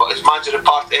remember, he was manager of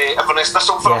Inverness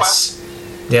Thistle for a while.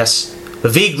 Yes. I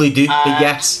vaguely do, but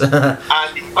yes. And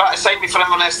he tried to sign me for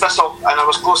Inverness Thistle, and I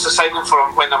was close to signing for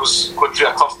him when I was going through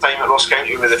a tough time at Ross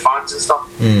County with the fans and stuff.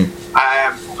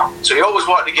 So he always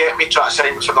wanted to get me, try to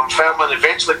sign me for Dunfermline,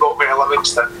 eventually got me to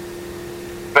Livingston.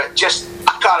 But just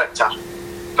a character.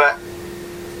 But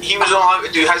he was all out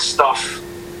to do his stuff.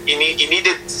 He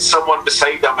needed someone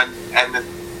beside him, and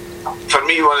for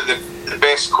me, one of the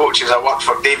best coaches I worked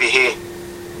for, Davy Hay,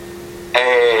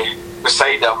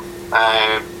 beside him,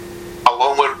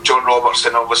 along with John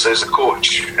Robertson, obviously as a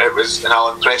coach. It was, and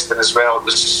Alan Preston as well.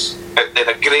 They had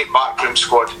a great backroom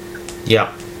squad.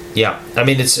 Yeah. I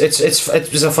mean, it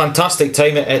was a fantastic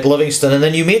time at Livingston, and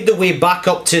then you made the way back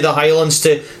up to the Highlands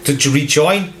to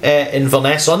rejoin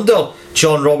Inverness under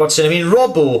John Robertson. I mean,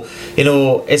 Robbo,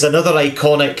 is another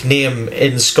iconic name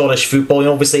in Scottish football.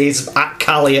 Obviously, he's at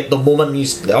Cali at the moment.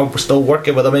 He's still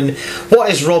working with him. I mean, what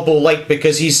is Robbo like?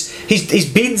 Because he's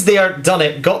been there, done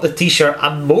it, got the T-shirt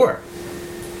and more.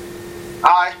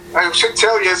 Aye, I should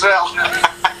tell you as well.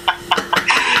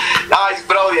 He's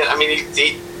brilliant. I mean,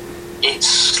 he eats,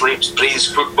 sleeps, breathes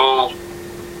football,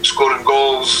 scoring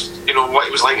goals. What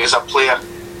he was like as a player.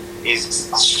 He's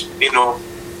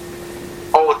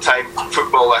all the time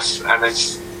footballist, and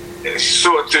he's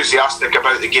so enthusiastic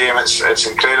about the game. It's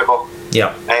incredible.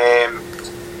 Yeah.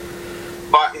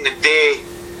 Back in the day,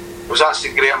 it was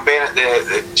actually Graham Bennett,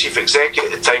 the chief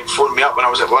executive at the time, phoned me up when I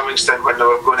was at Livingston when they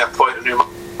were going to appoint a new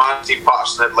manager.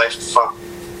 Patterson had left for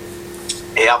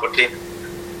Aberdeen,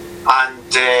 and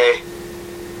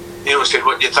said,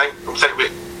 "What do you think?" I'm thinking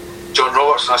about John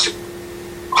Robertson. I said,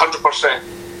 100%,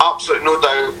 absolutely no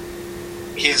doubt.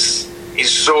 He's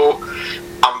so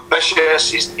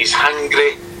ambitious. He's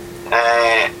hungry,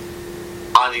 and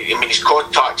his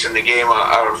contacts in the game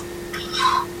are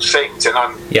second to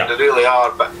none. Yeah. They really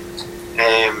are. But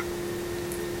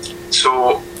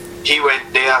so he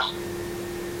went there,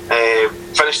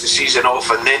 finished the season off,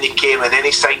 and then he came, and then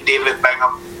he signed David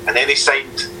Bingham, and then he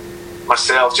signed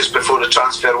myself just before the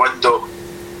transfer window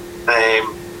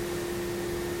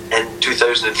in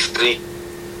 2003,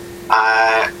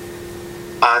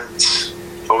 and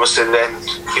obviously then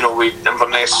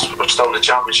Inverness were still in the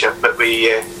championship, but we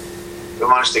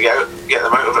managed to get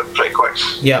them out of it pretty quick.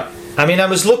 Yeah. I mean, I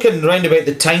was looking round about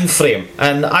the time frame,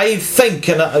 and I think,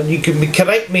 and you can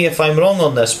correct me if I'm wrong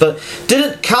on this, but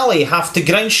didn't Cali have to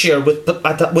ground share with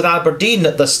Aberdeen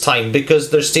at this time because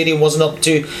their stadium wasn't up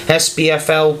to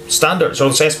SPFL standards,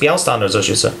 or SPL standards, I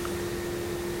should say?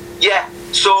 Yeah.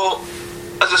 So,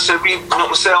 as I said,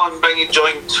 myself and Bingy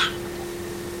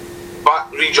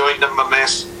rejoined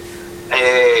Inverness,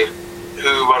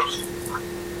 who were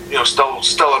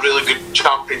still a really good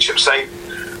championship side.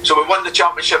 So we won the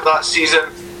championship that season.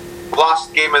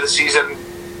 Last game of the season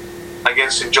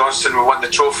against St Johnstone, we won the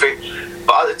trophy.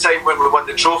 But at the time when we won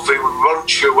the trophy, we weren't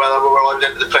sure whether we were allowed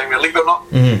into the Premier League or not.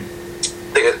 Mm-hmm.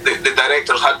 The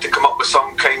directors had to come up with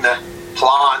some kind of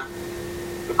plan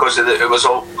because it was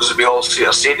to be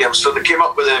all-seater stadium. So they came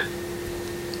up with an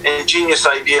ingenious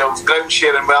idea of ground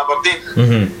sharing with Aberdeen.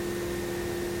 Mm-hmm.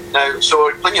 Now,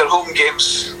 so playing your home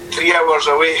games 3 hours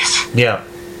away. Yeah.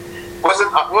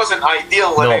 wasn't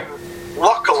ideal. No. And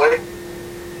luckily,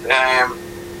 I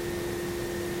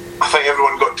think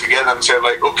everyone got together and said,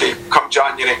 like, okay, come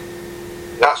January,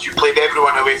 you played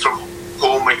everyone away from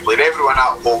home, you played everyone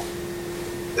at home.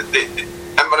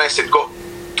 Inverness had got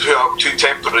two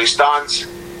temporary stands,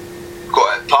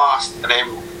 got it passed, and then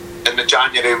in the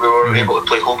January we were able to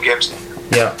play home games.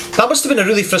 Yeah, that must have been a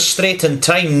really frustrating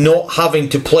time not having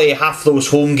to play half those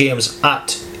home games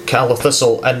at Callow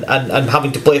Thistle and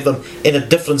having to play them in a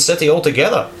different city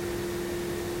altogether.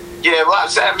 Yeah, well,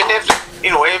 that's it. I mean,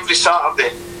 every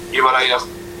Saturday you were either,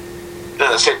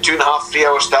 as I said, 2.5, 3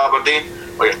 hours to Aberdeen,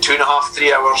 or you're 2.5,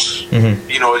 3 hours. Mm-hmm.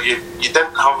 You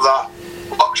didn't have that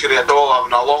luxury at all,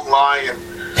 having a long lie and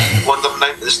wandering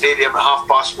down to the stadium at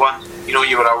 1:30.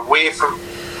 You were away from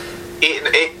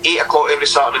 8 o'clock every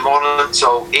Saturday morning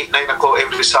until 8, 9 o'clock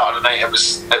every Saturday night. It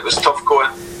was tough going.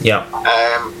 Yeah.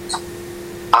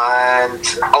 And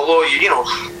although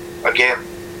again,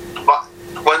 but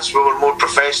once we were more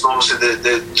professional, obviously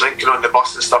the drinking on the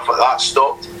bus and stuff like that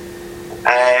stopped.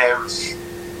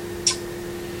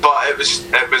 But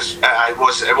it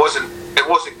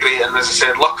wasn't great. And as I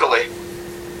said, luckily,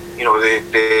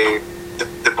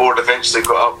 the board eventually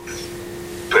got up.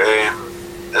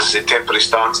 As a temporary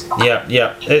stance.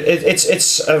 Yeah.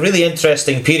 It's a really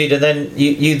interesting period, and then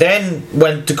you then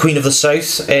went to Queen of the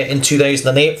South in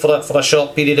 2008 for a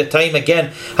short period of time.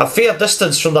 Again, a fair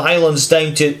distance from the Highlands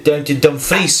down to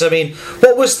Dumfries. I mean,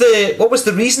 what was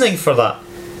the reasoning for that?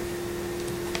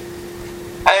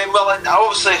 Well,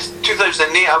 obviously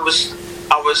 2008, I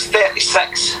was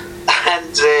 36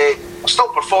 and still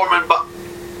performing, but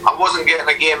I wasn't getting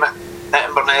a game at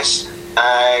Inverness.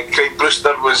 Craig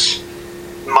Brewster was.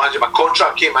 Imagine my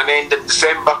contract came to an end in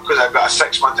December because I got a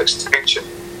 6-month extension,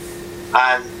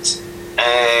 and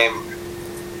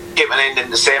came to an end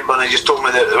in December, and they just told me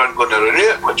that they weren't going to renew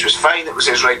it, which was fine. It was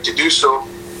his right to do so.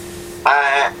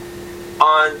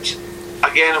 And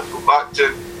again, I'll go back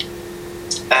to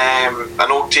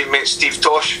an old teammate, Steve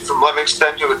Tosh from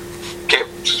Livingston, who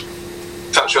kept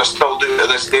in touch with. I still do to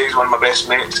this day. He's one of my best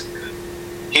mates.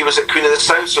 He was at Queen of the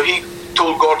South, so he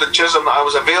told Gordon Chisholm that I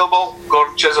was available.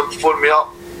 Gordon Chisholm phoned me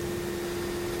up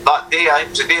that day. It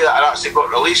was the day that I actually got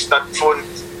released. I'd phoned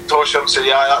Tosh and said,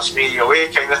 "Yeah, that's me away,"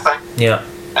 kind of thing. Yeah.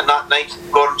 And that night,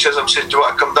 Gordon Chisholm said, "Do you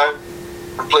want to come down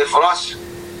and play for us?"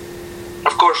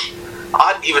 Of course,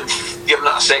 I hadn't even given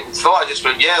it a second thought. I just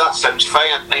went, "Yeah, that sounds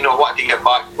fine." I wanted to get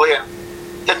back playing.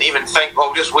 Didn't even think,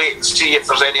 "Well, just wait and see if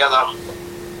there's any other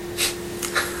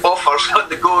offers on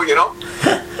the go,"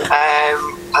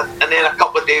 And then a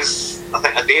couple of days, I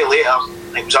think a day later,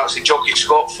 it was actually Jockey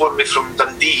Scott phoned me from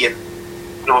Dundee, and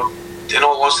in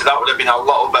all honesty, that would have been a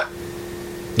little bit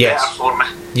better for me.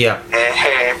 Yeah.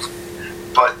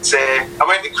 But I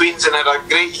went to Queens and had a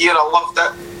great year. I loved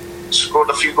it. Scored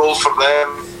a few goals for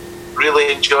them.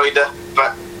 Really enjoyed it.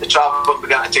 But the travel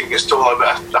began to take its toll a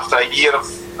bit after a year of.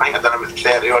 I think I'd done about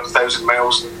 30,000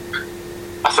 miles.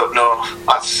 I thought, no,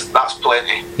 that's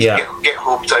plenty. Yeah. Get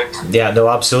home time. Yeah, no,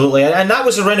 absolutely. And that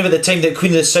was around about the time that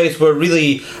Queen of the South were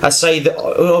really a side with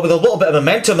a little bit of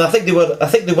momentum. I think they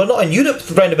were not in Europe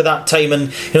around about that time,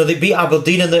 and they beat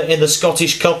Aberdeen in the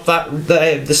Scottish Cup,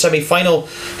 the semi-final,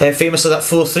 famously that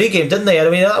 4-3 game, didn't they? I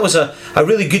mean, that was a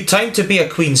really good time to be a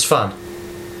Queens fan.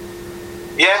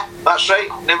 Yeah, that's right.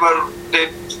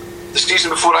 The season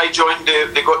before I joined,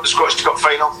 they got the Scottish Cup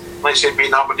final. Like I said,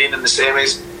 beating Aberdeen in the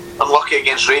semis. Unlucky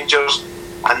against Rangers,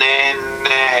 and then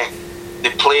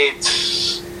they played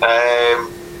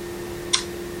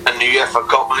in the UEFA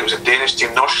Cup. I think it was a Danish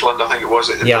team, Nordsjælland, I think it was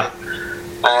at the time.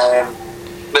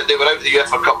 But they were out of the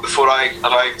UEFA Cup before I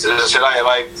arrived. As I said, I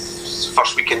arrived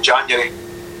first week in January,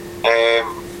 and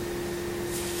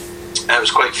it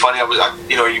was quite funny.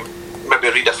 You maybe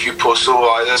read a few posts.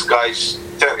 This guy's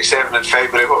 37 in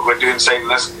February. What we're doing signing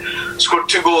this? Scored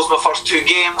 2 goals in my first 2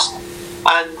 games,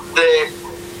 and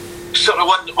sort of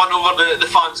won over the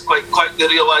fans quite quick. They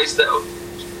realised that I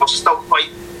was still quite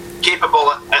capable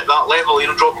at that level,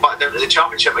 dropping back down to the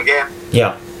Championship again.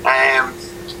 Yeah. And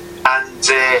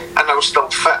I was still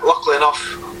fit. Luckily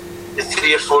enough, the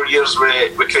 3 or 4 years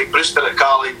with Craig Brewster at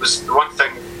Cali was the one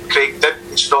thing Craig did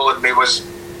install in me was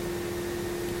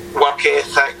work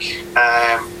ethic,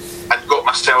 and got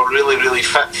myself really, really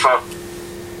fit for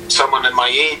someone in my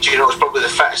age. It was probably the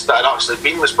fittest that I'd actually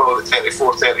been, was probably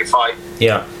 34, 35.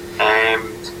 Yeah.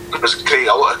 Because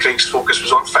a lot of Craig's focus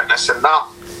was on fitness, and that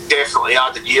definitely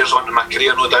added years onto my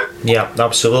career, no doubt. Yeah,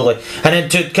 absolutely. And then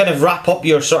to kind of wrap up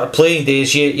your sort of playing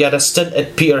days, you had a stint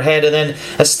at Peterhead and then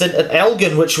a stint at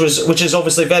Elgin, which is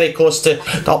obviously very close to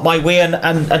up my way, and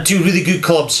 2 really good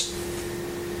clubs.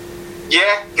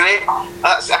 Yeah, great.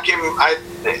 I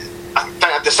think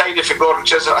I decided for Gordon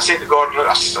Chisholm. I said to Gordon,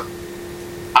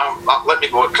 let me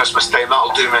go at Christmas time,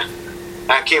 that'll do me.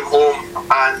 And I came home,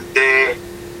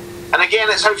 and again,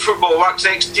 it's how football works,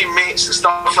 ex-teammates and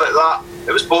stuff like that.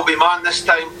 It was Bobby Mann this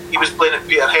time. He was playing at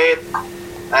Peterhead.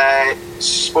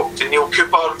 Spoke to Neil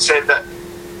Cooper and said that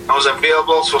I was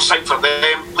available, so signed for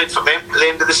them, played for them at the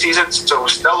end of the season, so I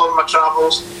was still on my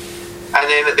travels. And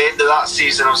then at the end of that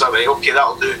season, I was like, right, okay,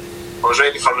 that'll do. I was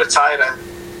ready for retiring.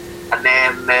 and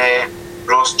then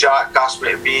Ross Jack asked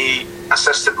me to be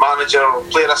assistant manager or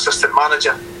player assistant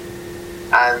manager,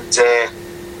 and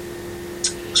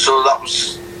so that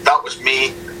was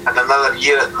me. And another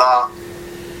year at that,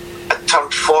 I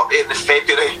turned 40 in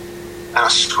February, and I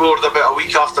scored about a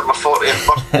week after my 40th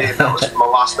birthday, and that was my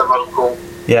last ever goal.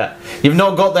 Yeah, you've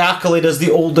not got the accolade as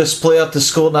the oldest player to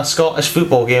score in a Scottish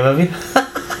football game, have you?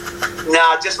 Nah,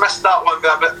 I just missed that one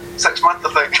by about 6 months,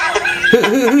 I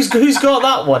think. who's got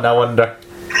that one, I wonder?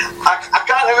 I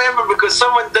can't remember because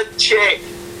someone did check.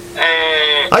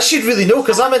 I should really know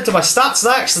because I'm into my stats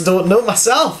next and don't know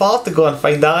myself. I'll have to go and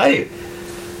find that out.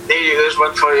 There you go, there's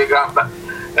one for you, Grant. But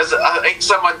I think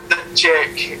someone did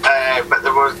check, but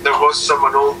there was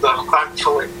someone older,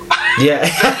 thankfully. Yeah.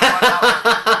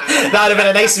 That would have been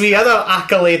a nice wee other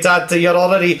accolade to add to your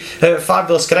already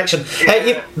fabulous connection.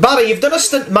 Yeah. Barry, you've done a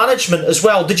stint management as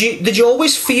well. Did you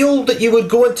always feel that you would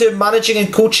go into managing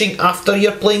and coaching after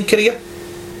your playing career?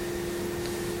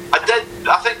 I did.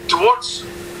 I think towards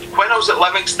when I was at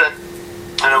Livingston,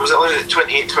 and I was at Livingston at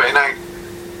 28, 29,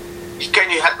 you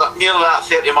kind of hit that nearly that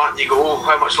 30 mark and you go, oh,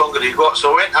 how much longer have you got?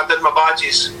 So I did my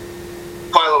badges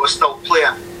while I was still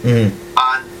playing.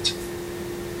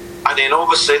 And then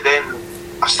obviously then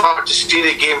I started to see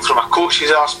the game from a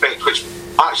coach's aspect, which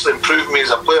actually improved me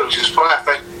as a player, which is why I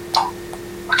think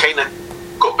I kind of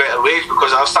got better wage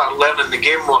because I started learning the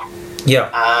game more. Yeah.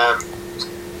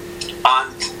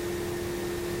 And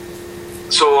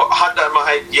so I had that in my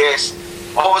head, yes.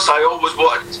 Obviously I always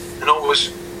wanted and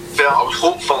always felt, I was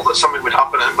hopeful that something would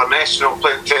happen at Inverness,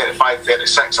 playing 35,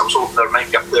 36, I was hoping there might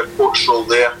be a player coach role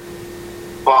there.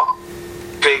 But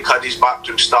Craig had his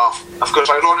backroom staff. Of course,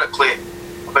 ironically,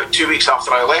 about 2 weeks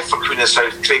after I left for Queen of the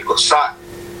South, Craig got sacked,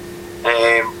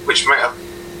 which might have,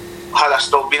 had I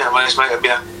still been at Inverness, might have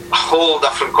been a whole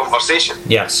different conversation.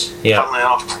 Yes, yeah. Funnily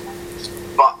enough.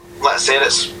 But let's say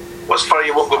it's what's for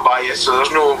you won't go by you, so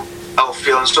there's no ill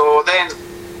feeling. So then,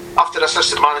 after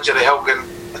assistant manager at Elgin,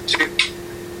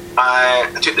 I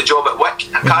took the job at Wick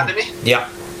Academy. Yeah.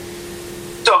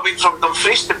 So I've been from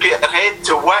Dumfries to Peterhead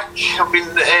to Wick. I've been.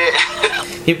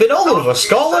 You've been all over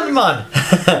Scotland, man.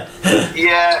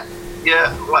 yeah.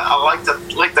 I liked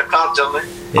the car journey.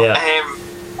 Yeah.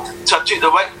 So I took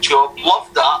the Wick job,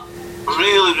 loved that.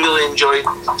 Really enjoyed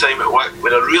the time at Wick.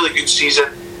 We had a really good season.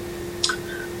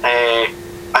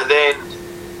 And then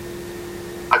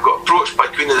I got approached by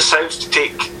Queen of the South to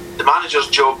take the manager's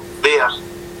job there,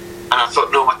 and I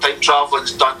thought, no, my time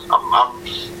travelling's done.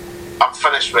 I'm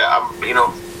finished with it.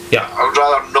 Yeah. I would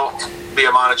rather not be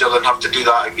a manager than have to do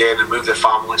that again and move the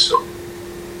family. So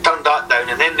turned that down,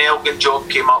 and then the Elgin job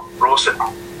came up. Ross had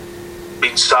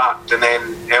been sacked, and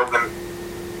then Elgin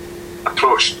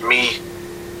approached me,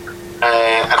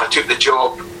 and I took the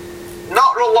job.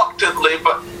 Not reluctantly,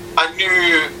 but I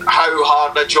knew how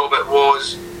hard a job it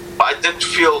was. But I did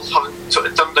feel, having sort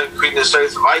of turned down Queen of the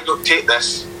South, if I don't take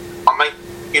this, I might,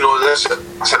 it's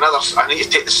another. I need to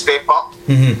take the step up.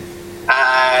 Mm-hmm.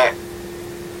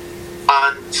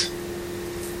 And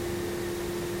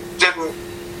didn't.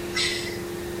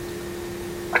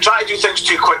 I tried to do things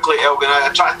too quickly, Elgin. I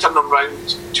tried to turn them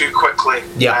around too quickly.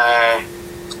 Yeah.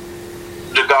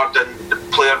 Regarding the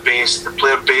player base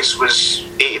was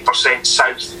 80%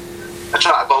 south. I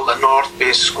tried to build a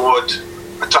north-based squad.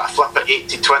 I tried to flip it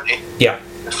 80-20. Yeah.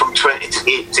 From 20 to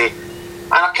 80,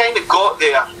 and I kind of got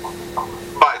there,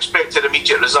 but I expected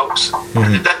immediate results,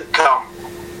 and it didn't come.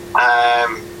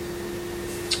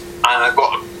 And I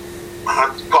got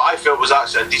what I felt was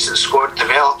actually a decent squad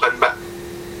developing, but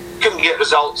couldn't get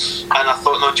results. And I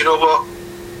thought, no, do you know what?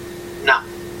 Nah,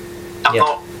 I'm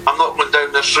not going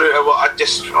down this route.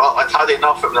 I'd had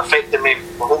enough. It was affecting me,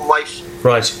 my home life.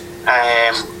 Right.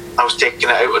 I was taking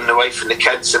it out on the wife and the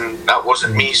kids, and that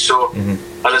wasn't me. So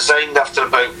I resigned after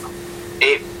about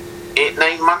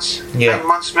 9 months. Yeah. 9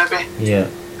 months maybe. Yeah.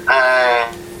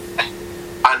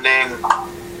 And then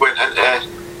went into,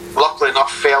 luckily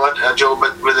enough, fell into a job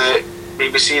with the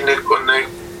BBC on the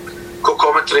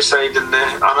co-commentary side and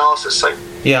the analysis side.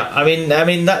 Yeah, I mean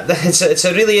that it's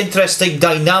a really interesting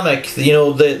dynamic,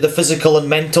 the physical and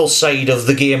mental side of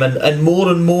the game, and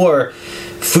more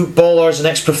footballers and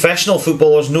ex-professional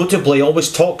footballers notably always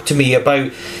talk to me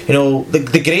about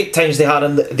the great times they had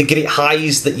and the great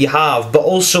highs that you have, but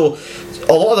also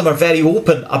a lot of them are very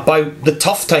open about the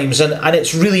tough times, and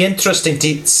it's really interesting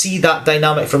to see that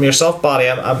dynamic from yourself, Barry.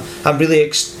 I'm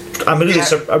really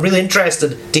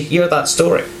interested to hear that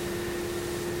story.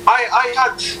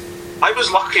 I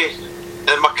was lucky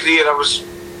in my career. I was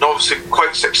obviously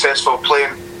quite successful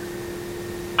playing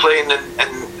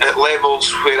at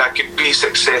levels where I could be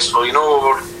successful. I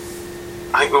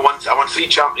think I won 3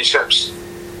 championships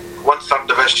won third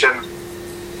division,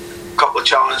 a couple of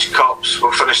Challenge Cups.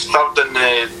 We finished third in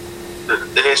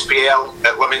the SPL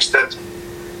at Livingston.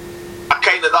 I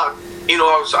kind of that,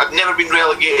 I'd never been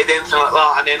relegated, anything like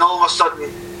that, and then all of a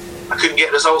sudden I couldn't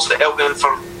get results at Elgin and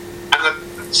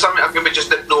something I maybe just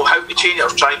didn't know how to change it. I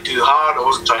was trying too hard. I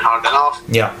wasn't trying hard enough.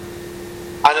 Yeah.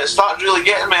 And it started really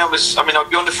getting me. I'd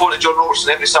be on the phone to John Robertson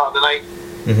every Saturday night,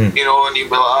 and he'd be like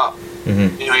that.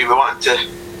 He'd be wanting to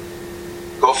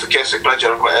go off the Keswick Bridge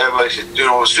or whatever. He said,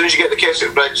 as soon as you get the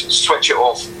Keswick Bridge, switch it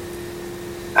off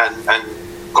and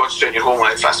concentrate on your home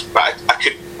life. But I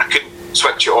couldn't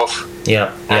switch it off.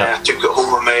 Yeah. I took it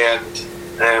home with me,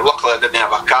 and luckily I didn't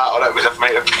have a cat, or it was if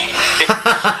might have been.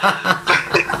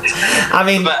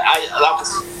 But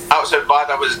that was how bad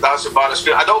I was. That was how bad I was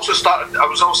feeling. I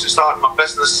was also starting my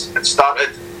business. It started,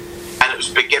 and it was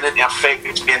beginning to affect me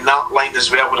in that line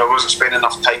as well, where I wasn't spending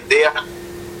enough time there.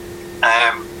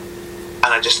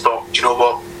 And I just thought, do you know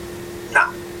what?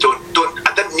 Nah, don't.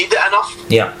 I didn't need it enough.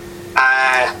 Yeah.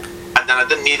 And then I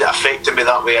didn't need it affecting me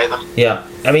that way either. Yeah.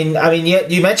 I mean, yeah.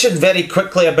 You mentioned very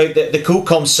quickly about the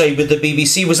co-com side with the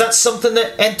BBC. Was that something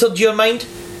that entered your mind?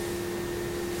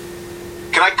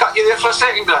 Can I cut you there for a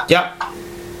second, Grant? Yeah.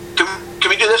 Can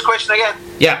we do this question again?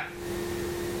 Yeah.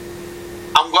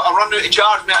 I'm going to run out of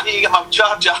charge, mate. I need to get my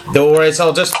charger. No worries,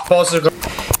 I'll just pause it.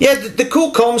 Yeah, the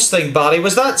co-coms thing, Barry,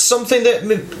 was that something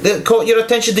that caught your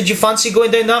attention? Did you fancy going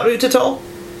down that route at all?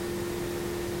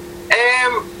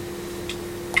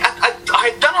 I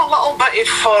had done a little bit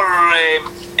for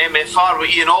MFR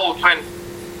with Ian Auld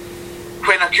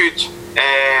when I could,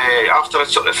 after I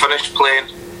sort of finished playing.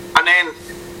 And then,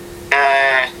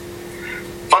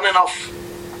 fun enough,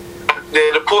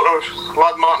 the reporter,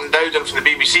 lad Martin Dowden from the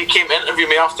BBC, came to interview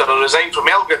me after I resigned from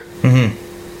Elgin.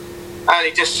 And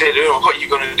he just said, what are you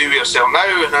going to do with yourself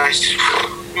now? And I said,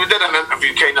 we did an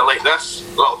interview kind of like this,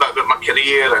 a little bit about my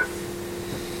career.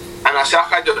 And I said,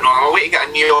 I don't know, I'm away to get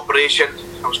a new operation.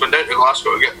 I was going down to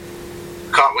Glasgow to get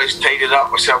cartilage tidied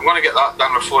up. I said, I'm going to get that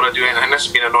done before I do anything. This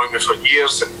has been annoying me for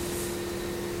years. And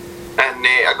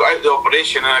I got out of the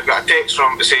operation and I got a text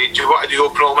from him to say, do you want to do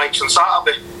open all mics on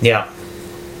Saturday? Yeah.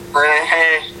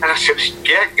 And I said,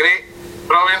 yeah, great,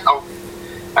 brilliant.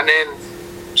 And then,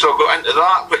 so I got into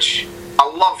that, which I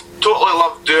totally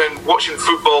loved doing, watching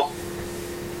football.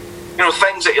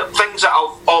 Things that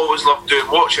I've always loved doing,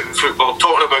 watching football,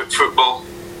 talking about football.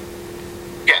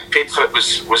 Getting paid for it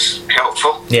was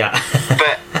helpful. Yeah.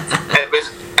 But it was,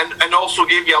 and also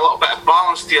gave you a little bit of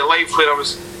balance to your life, where I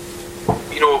was,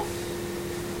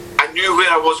 I knew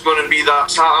where I was going to be that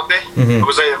Saturday. I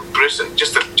was either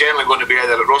just generally going to be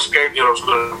either at Ross County or I was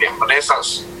going to be in Inverness.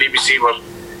 BBC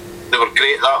they were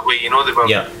great that way, they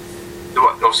were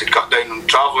obviously cut down on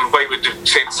travelling. Why would they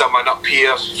send someone up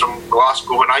here from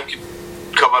Glasgow when I could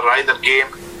cover either game?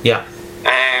 Yeah.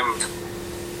 And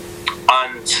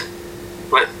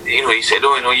he said,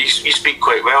 you speak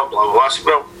quite well, blah blah blah. I said,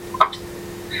 well,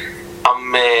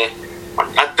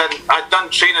 I'd done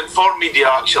training for media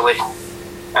actually,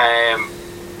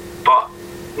 but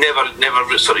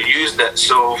never sort of used it.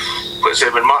 So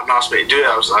when Martin asked me to do it,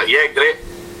 I was like, yeah, great.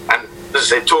 And as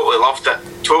I said, totally loved it.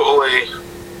 Totally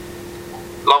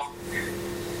loved.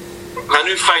 I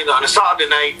knew fine that on a Saturday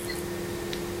night,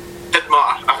 didn't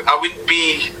matter. I wouldn't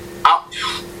be up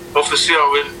off the stair. I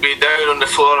wouldn't be down on the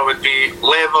floor. I would be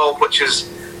level, which is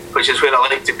where I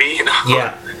like to be.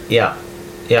 Yeah.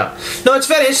 No, it's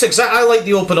very interesting, 'cause I like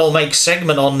the open all mic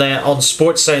segment on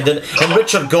Sportsound, and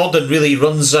Richard Gordon really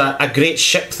runs a great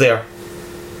ship there.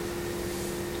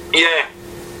 Yeah,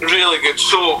 really good.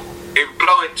 So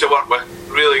brilliant to work with.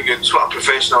 Really good. What a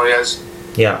professional he is.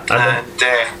 Yeah, and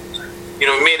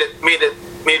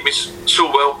made me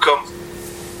so welcome.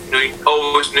 He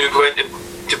always knew when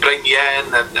to bring you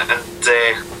in, and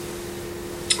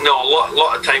a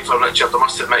lot of time for Richard. I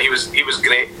must admit, he was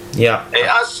great. Yeah.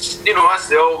 As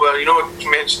they all were. You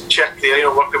mentioned Chick there.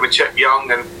 Working with Chick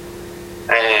Young and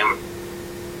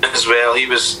as well. He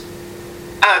was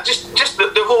just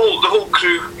the whole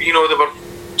crew. They were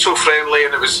so friendly,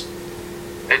 and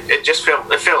it just felt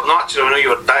natural. You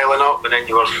were dialing up, and then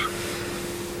your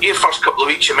first couple of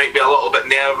weeks you might be a little bit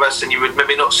nervous, and you would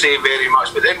maybe not say very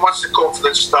much. But then once the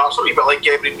confidence starts, a wee bit like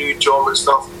every new job and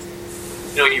stuff,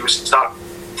 you would start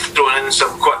throwing in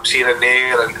some quips here and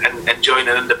there, and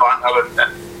joining in the banter,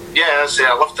 and yeah,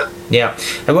 I loved it. Yeah,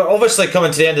 and we're obviously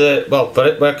coming to the end of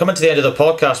we're coming to the end of the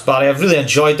podcast, Barry. I've really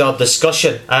enjoyed our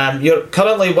discussion. You're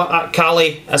currently at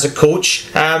Cali as a coach.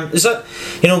 Is that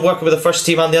working with the first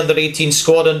team and the under-18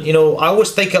 squad? And I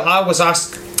always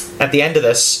ask at the end of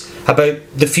this, about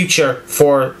the future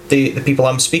for the people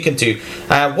I'm speaking to.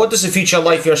 What does the future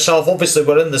like for yourself? Obviously,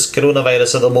 we're in this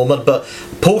coronavirus at the moment, but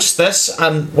post this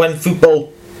and when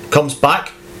football comes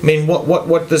back, I mean,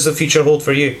 what does the future hold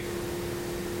for you?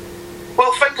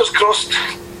 Well, fingers crossed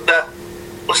that,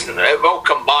 listen, it will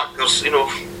come back. There's,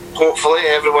 hopefully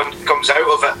everyone comes out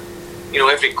of it.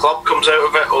 Every club comes out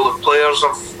of it. All the players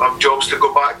have jobs to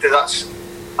go back to. That's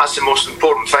the most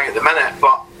important thing at the minute.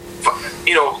 But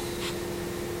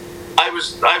I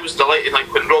was delighted.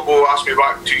 Like when Robbo asked me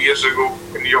back 2 years ago,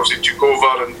 when he obviously took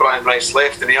over and Brian Rice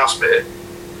left, and he asked me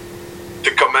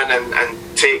to come in and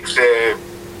take the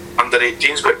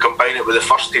under-18s but combine it with the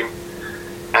first team.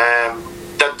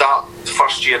 Did that the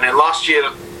first year, and then last year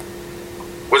I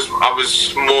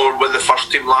was more with the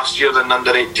first team last year than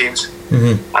under-18s.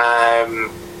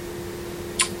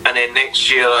 And then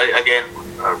next year again,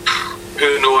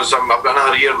 who knows? I've got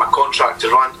another year of my contract to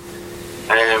run.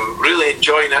 Really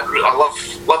enjoying it. I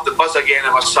love the buzz again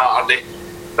of a Saturday,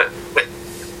 but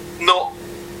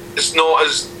it's not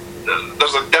as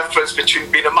there's a difference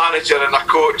between being a manager and a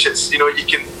coach. It's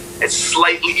it's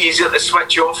slightly easier to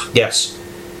switch off. Yes.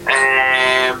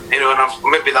 And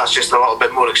maybe that's just a little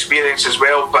bit more experience as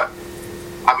well. But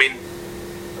I mean,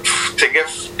 to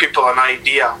give people an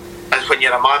idea, as when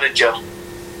you're a manager,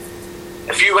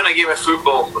 if you win a game of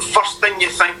football, the first thing you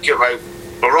think about,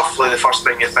 or roughly the first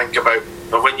thing you think about,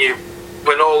 or when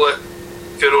all the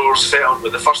furores settled,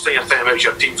 but the first thing you're thinking about is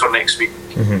your team for next week.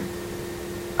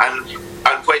 And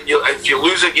if you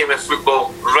lose a game of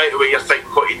football, right away you're thinking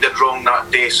what you did wrong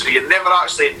that day. So you never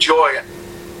actually enjoy it.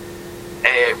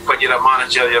 When you're a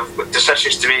manager, you've got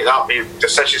decisions to make.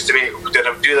 Decisions to make. Did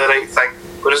I do the right thing?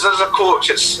 Whereas as a coach,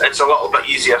 it's a little bit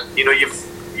easier.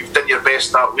 You've done your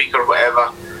best that week or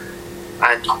whatever,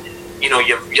 and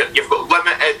you've got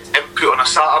limited input on a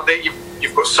Saturday.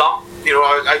 You've got some.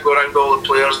 I go around all the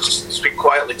players, just speak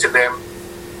quietly to them,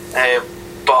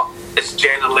 but it's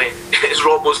generally it's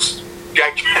Robbo's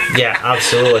gig. Yeah,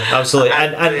 absolutely.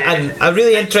 And a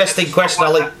really interesting question I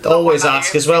like to always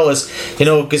ask as well is,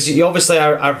 because you obviously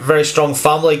are a very strong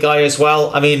family guy as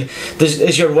well. I mean,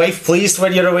 is your wife pleased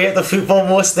when you're away at the football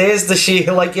most days? Does she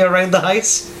like you around the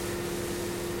house?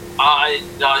 I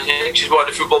think she's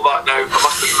wanting the football back now. I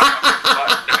must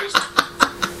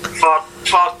admit, back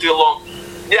far too long.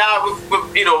 Yeah,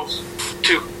 we've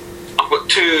I've got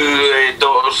two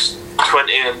daughters,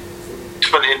 20 and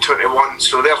 21,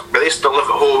 so they still live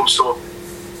at home. So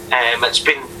it's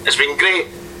been great,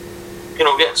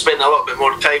 getting to spend a little bit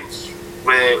more time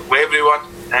with everyone.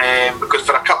 Because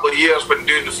for a couple of years, when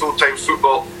doing the full-time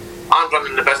football and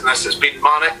running the business, it's been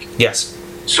manic. Yes.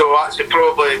 So actually,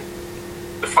 probably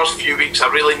the first few weeks, I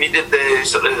really needed a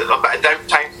bit of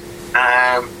downtime.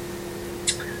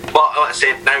 But like I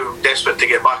said, now I'm desperate to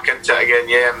get back into it again.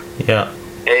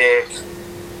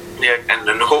 And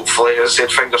then hopefully, as I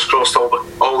said, fingers crossed, all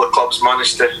the clubs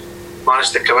manage to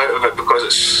come out of it, because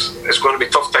it's going to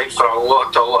be tough time for a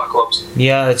lot of clubs.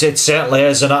 Yeah, it certainly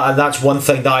is, and that's one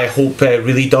thing that I hope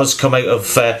really does come out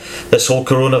of this whole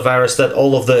coronavirus, that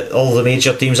all of the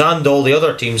major teams and all the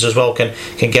other teams as well can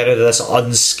get out of this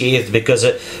unscathed, because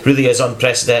it really is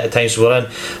unprecedented times we're in.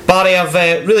 Barry, I've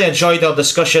really enjoyed our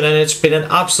discussion, and it's been an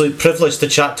absolute privilege to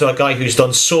chat to a guy who's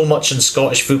done so much in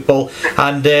Scottish football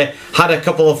and had a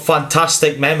couple of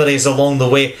fantastic memories along the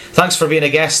way. Thanks for being a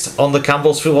guest on the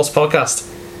Campbell's Footballs podcast.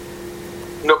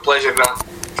 No pleasure, Grant.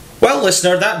 Well,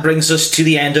 listener, that brings us to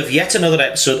the end of yet another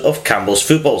episode of Campbell's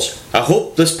Footballs. I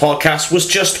hope this podcast was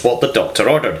just what the doctor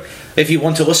ordered. If you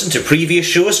want to listen to previous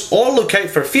shows or look out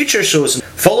for future shows,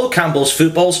 follow Campbell's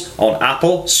Footballs on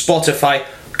Apple, Spotify,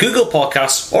 Google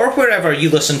Podcasts, or wherever you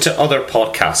listen to other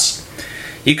podcasts.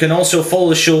 You can also follow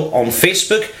the show on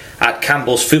Facebook at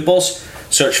Campbell's Footballs.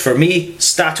 Search for me,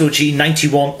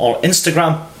 StatOG91 on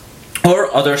Instagram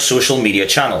or other social media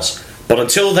channels. But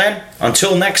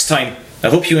until next time, I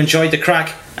hope you enjoyed the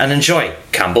crack and enjoy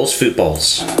Campbell's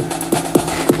Footballs.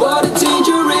 What a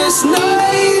dangerous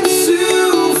night.